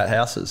talking on about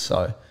houses,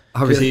 so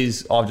really?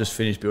 I've just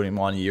finished building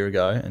mine a year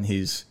ago, and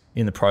he's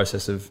in the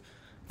process of,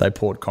 they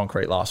poured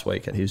concrete last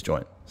week at his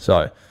joint.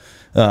 So,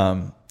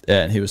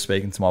 and he was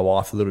speaking to my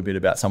wife a little bit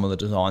about some of the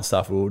design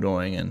stuff we were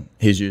doing, and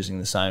he's using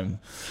the same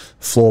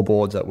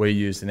floorboards that we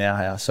used in our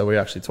house. So we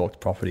actually talked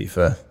property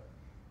for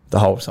the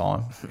whole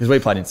time, because we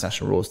played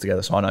international rules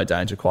together, so I know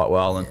Danger quite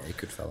well, and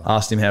good fella.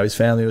 Asked him how his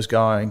family was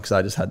going, because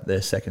they just had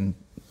their second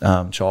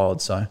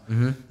child. So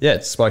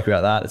spoke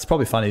about that. It's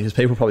probably funny because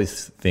people probably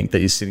think that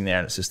you're sitting there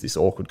and it's just this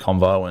awkward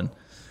convo, and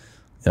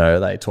are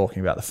they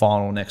talking about the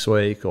final next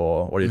week,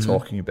 or what are you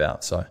talking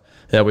about? So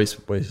we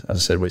as I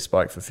said, we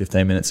spoke for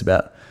 15 minutes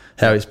about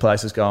how his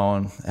place is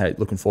going, how he's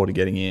looking forward to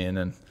getting in,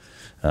 and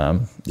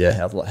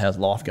how's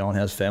life going,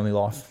 how's family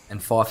life. And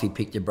Fifey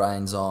picked your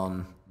brains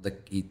on the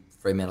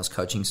Fremantle's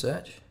coaching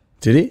search.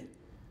 Did he?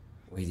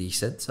 Well, he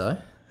said so.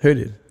 Who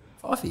did?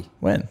 Fifey.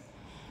 When?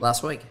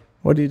 Last week.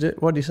 What did you do?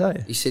 What did he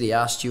say? He said he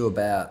asked you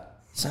about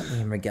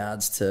something in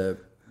regards to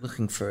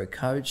looking for a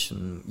coach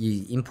and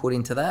you input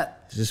into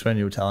that. Is this when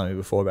you were telling me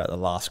before about the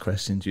last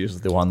question's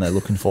usually the one they're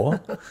looking for?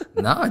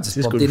 No, it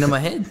just popped into my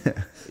head.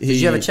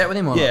 Did you have a chat with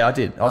him or not? Yeah, I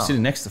did. I was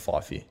sitting next to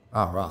Fifey.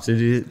 Oh, right. So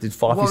did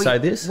Fifey say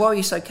this? Why were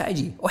you so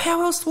cagey? Well, how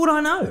else would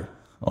I know?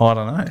 Oh, I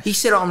don't know. He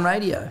said it on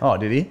radio. Oh,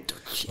 did he?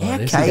 How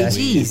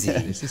cagey is he?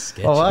 This is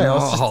sketchy.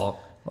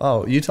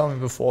 Oh, you told me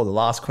before the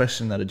last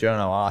question that a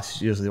journo asks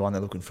is usually the one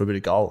they're looking for a bit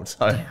of gold.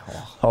 So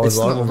I was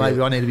like, well, maybe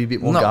I need to be a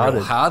bit more guarded.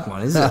 Not a hard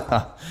one, is it?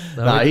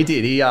 No, he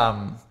did. He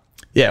I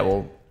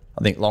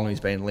think Longy's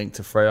been linked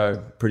to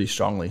Freo pretty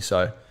strongly.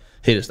 So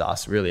he just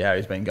asked really how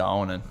he's been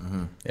going,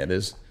 and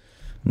there's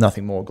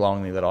nothing more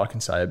glowingly that I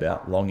can say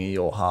about Longy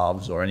or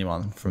Halves or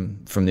anyone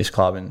from this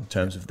club in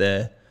terms of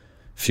their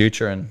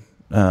future. And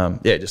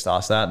just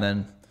asked that, and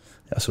then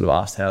I sort of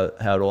asked how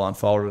it all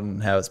unfolded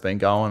and how it's been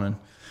going, and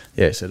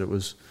he said it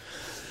was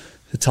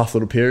a tough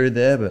little period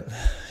there, but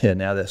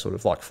now they're sort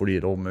of like footy,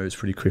 it all moves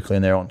pretty quickly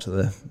and they're on to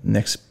the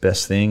next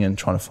best thing and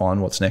trying to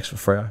find what's next for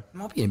Freo.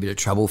 Might be in a bit of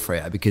trouble,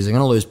 Freo, because they're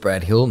going to lose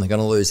Brad Hill and they're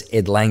going to lose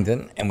Ed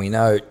Langdon, and we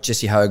know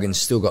Jesse Hogan's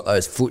still got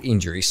those foot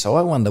injuries, so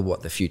I wonder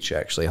what the future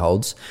actually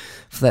holds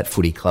for that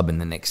footy club in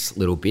the next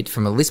little bit.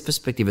 From a list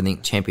perspective, I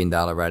think Champion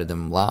Data rated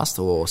them last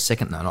or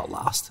second, no, not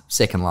last,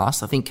 second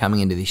last, I think,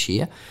 coming into this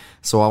year.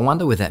 So I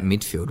wonder with that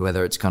midfield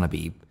whether it's going to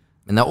be,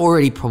 and they're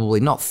already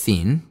probably not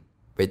thin,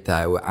 but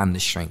they were under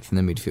strength in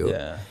the midfield.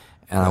 Yeah.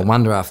 And I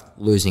wonder if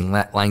losing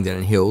Langdon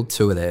and Hill,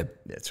 two of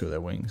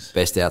their wings,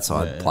 best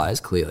outside players,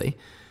 clearly.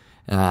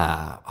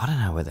 I don't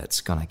know where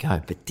that's going to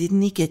go. But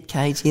didn't he get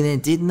cagey then?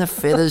 Didn't the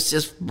feathers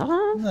just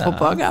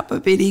pop up a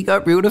bit? He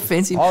got real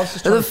defensive.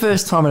 For the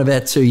first time in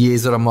about 2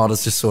 years that I might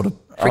have just sort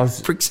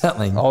of pricked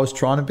something. I was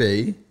trying to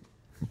be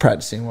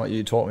practicing what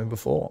you taught me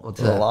before.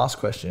 The last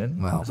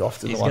question was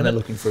often the one they're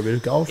looking for a bit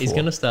of gold for. He's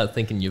going to start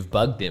thinking you've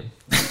bugged him.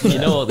 You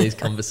know, all these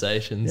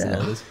conversations and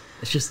all this.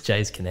 It's just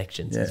Jay's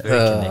connections. He's very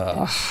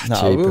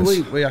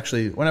connected. We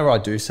actually, whenever I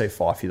do see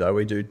Fifey though,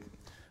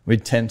 we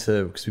tend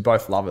to, because we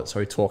both love it,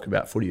 so we talk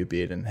about footy a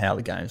bit and how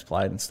the game's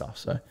played and stuff.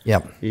 So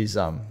he's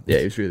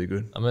he's really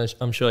good.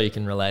 I'm sure you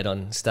can relate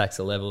on stacks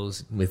of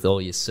levels with all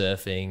your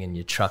surfing and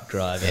your truck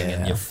driving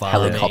and your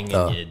farming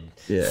and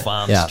your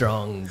farm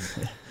strong.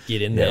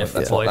 Get in there,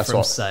 boy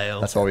from Sale.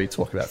 That's why we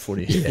talk about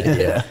footy.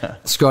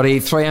 Scotty,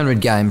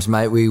 300 games,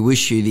 mate. We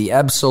wish you the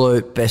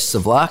absolute best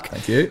of luck.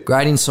 Thank you.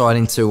 Great insight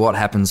into what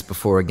happens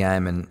before a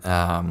game,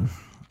 and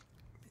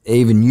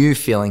even you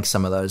feeling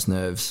some of those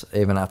nerves,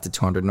 even after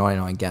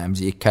 299 games.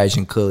 The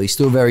occasion clearly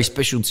still very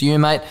special to you,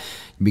 mate.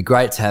 It'd be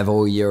great to have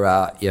all your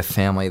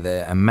family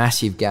there. A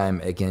massive game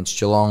against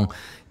Geelong.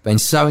 Been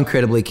so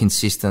incredibly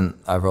consistent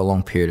over a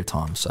long period of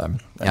time. So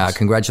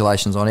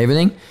congratulations on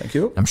everything. Thank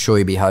you. I'm sure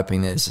you'll be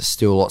hoping there's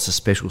still lots of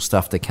special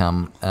stuff to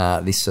come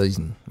this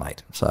season,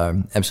 mate.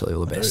 So absolutely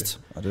all the best.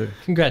 I do.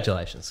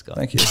 Congratulations, Scott.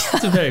 Thank you.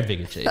 It's a very big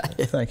achievement.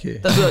 Thank you.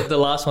 That's the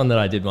last one that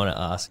I did want to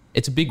ask.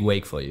 It's a big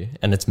week for you,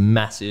 and it's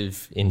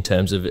massive in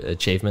terms of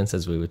achievements,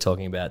 as we were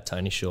talking about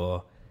Tony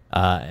Shaw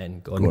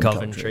and Gordon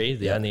Coventry,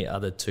 the only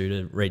other two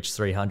to reach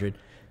 300.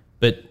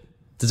 But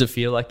does it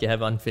feel like you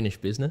have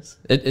unfinished business?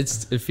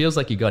 It feels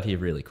like you got here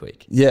really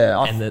quick.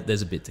 Yeah. And that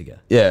there's a bit to go.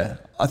 Yeah.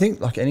 I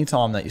think like any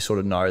time that you sort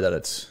of know that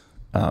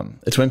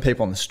it's when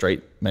people on the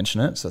street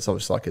mention it. So it's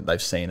obviously like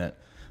they've seen it.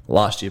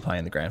 Last year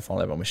playing the grand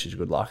final, everyone wishes you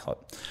good luck. Like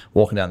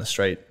walking down the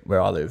street where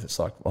I live, it's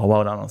like, oh,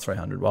 well done on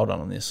 300, well done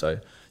on this. So,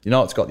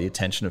 it's got the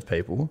attention of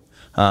people.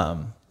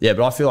 But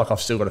I feel like I've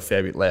still got a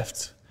fair bit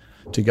left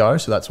to go.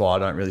 So that's why I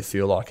don't really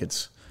feel like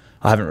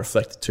I haven't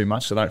reflected too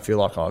much. So I don't feel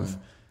like I've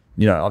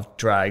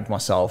dragged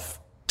myself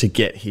to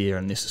get here,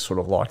 and this is sort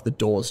of like the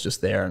door's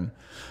just there and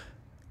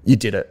you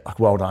did it. Like,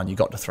 well done, you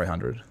got to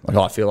 300. Like,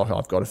 I feel like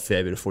I've got a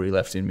fair bit of footy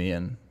left in me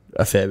and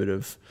a fair bit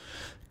of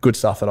good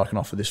stuff that I can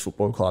offer this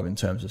football club in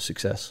terms of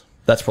success.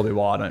 That's probably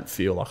why I don't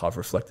feel like I've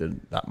reflected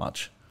that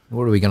much.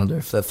 What are we going to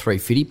do for the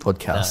 350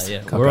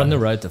 podcast? We're on the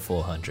road to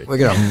 400. We're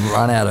going to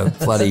run out of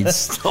bloody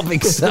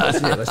topics. Yeah,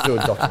 let's do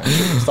a documentary.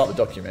 Let's start the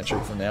documentary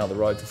from now, the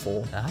road to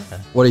 4.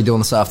 What are you doing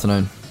this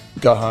afternoon?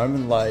 Go home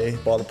and lay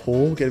by the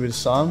pool, get a bit of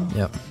sun.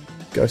 Yep.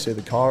 Go see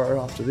the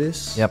Cairo after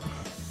this. Yep.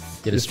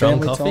 Get a strong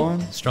family coffee?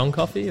 time. Strong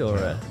coffee or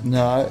a...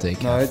 No,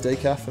 Decaf.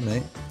 decaf for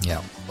me.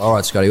 Yeah. All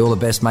right, Scotty. All the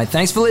best, mate.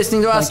 Thanks for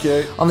listening to us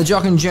Thank you. on the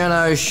Jock and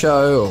Journo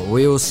show.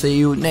 We will see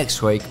you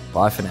next week.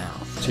 Bye for now.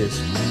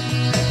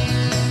 Cheers.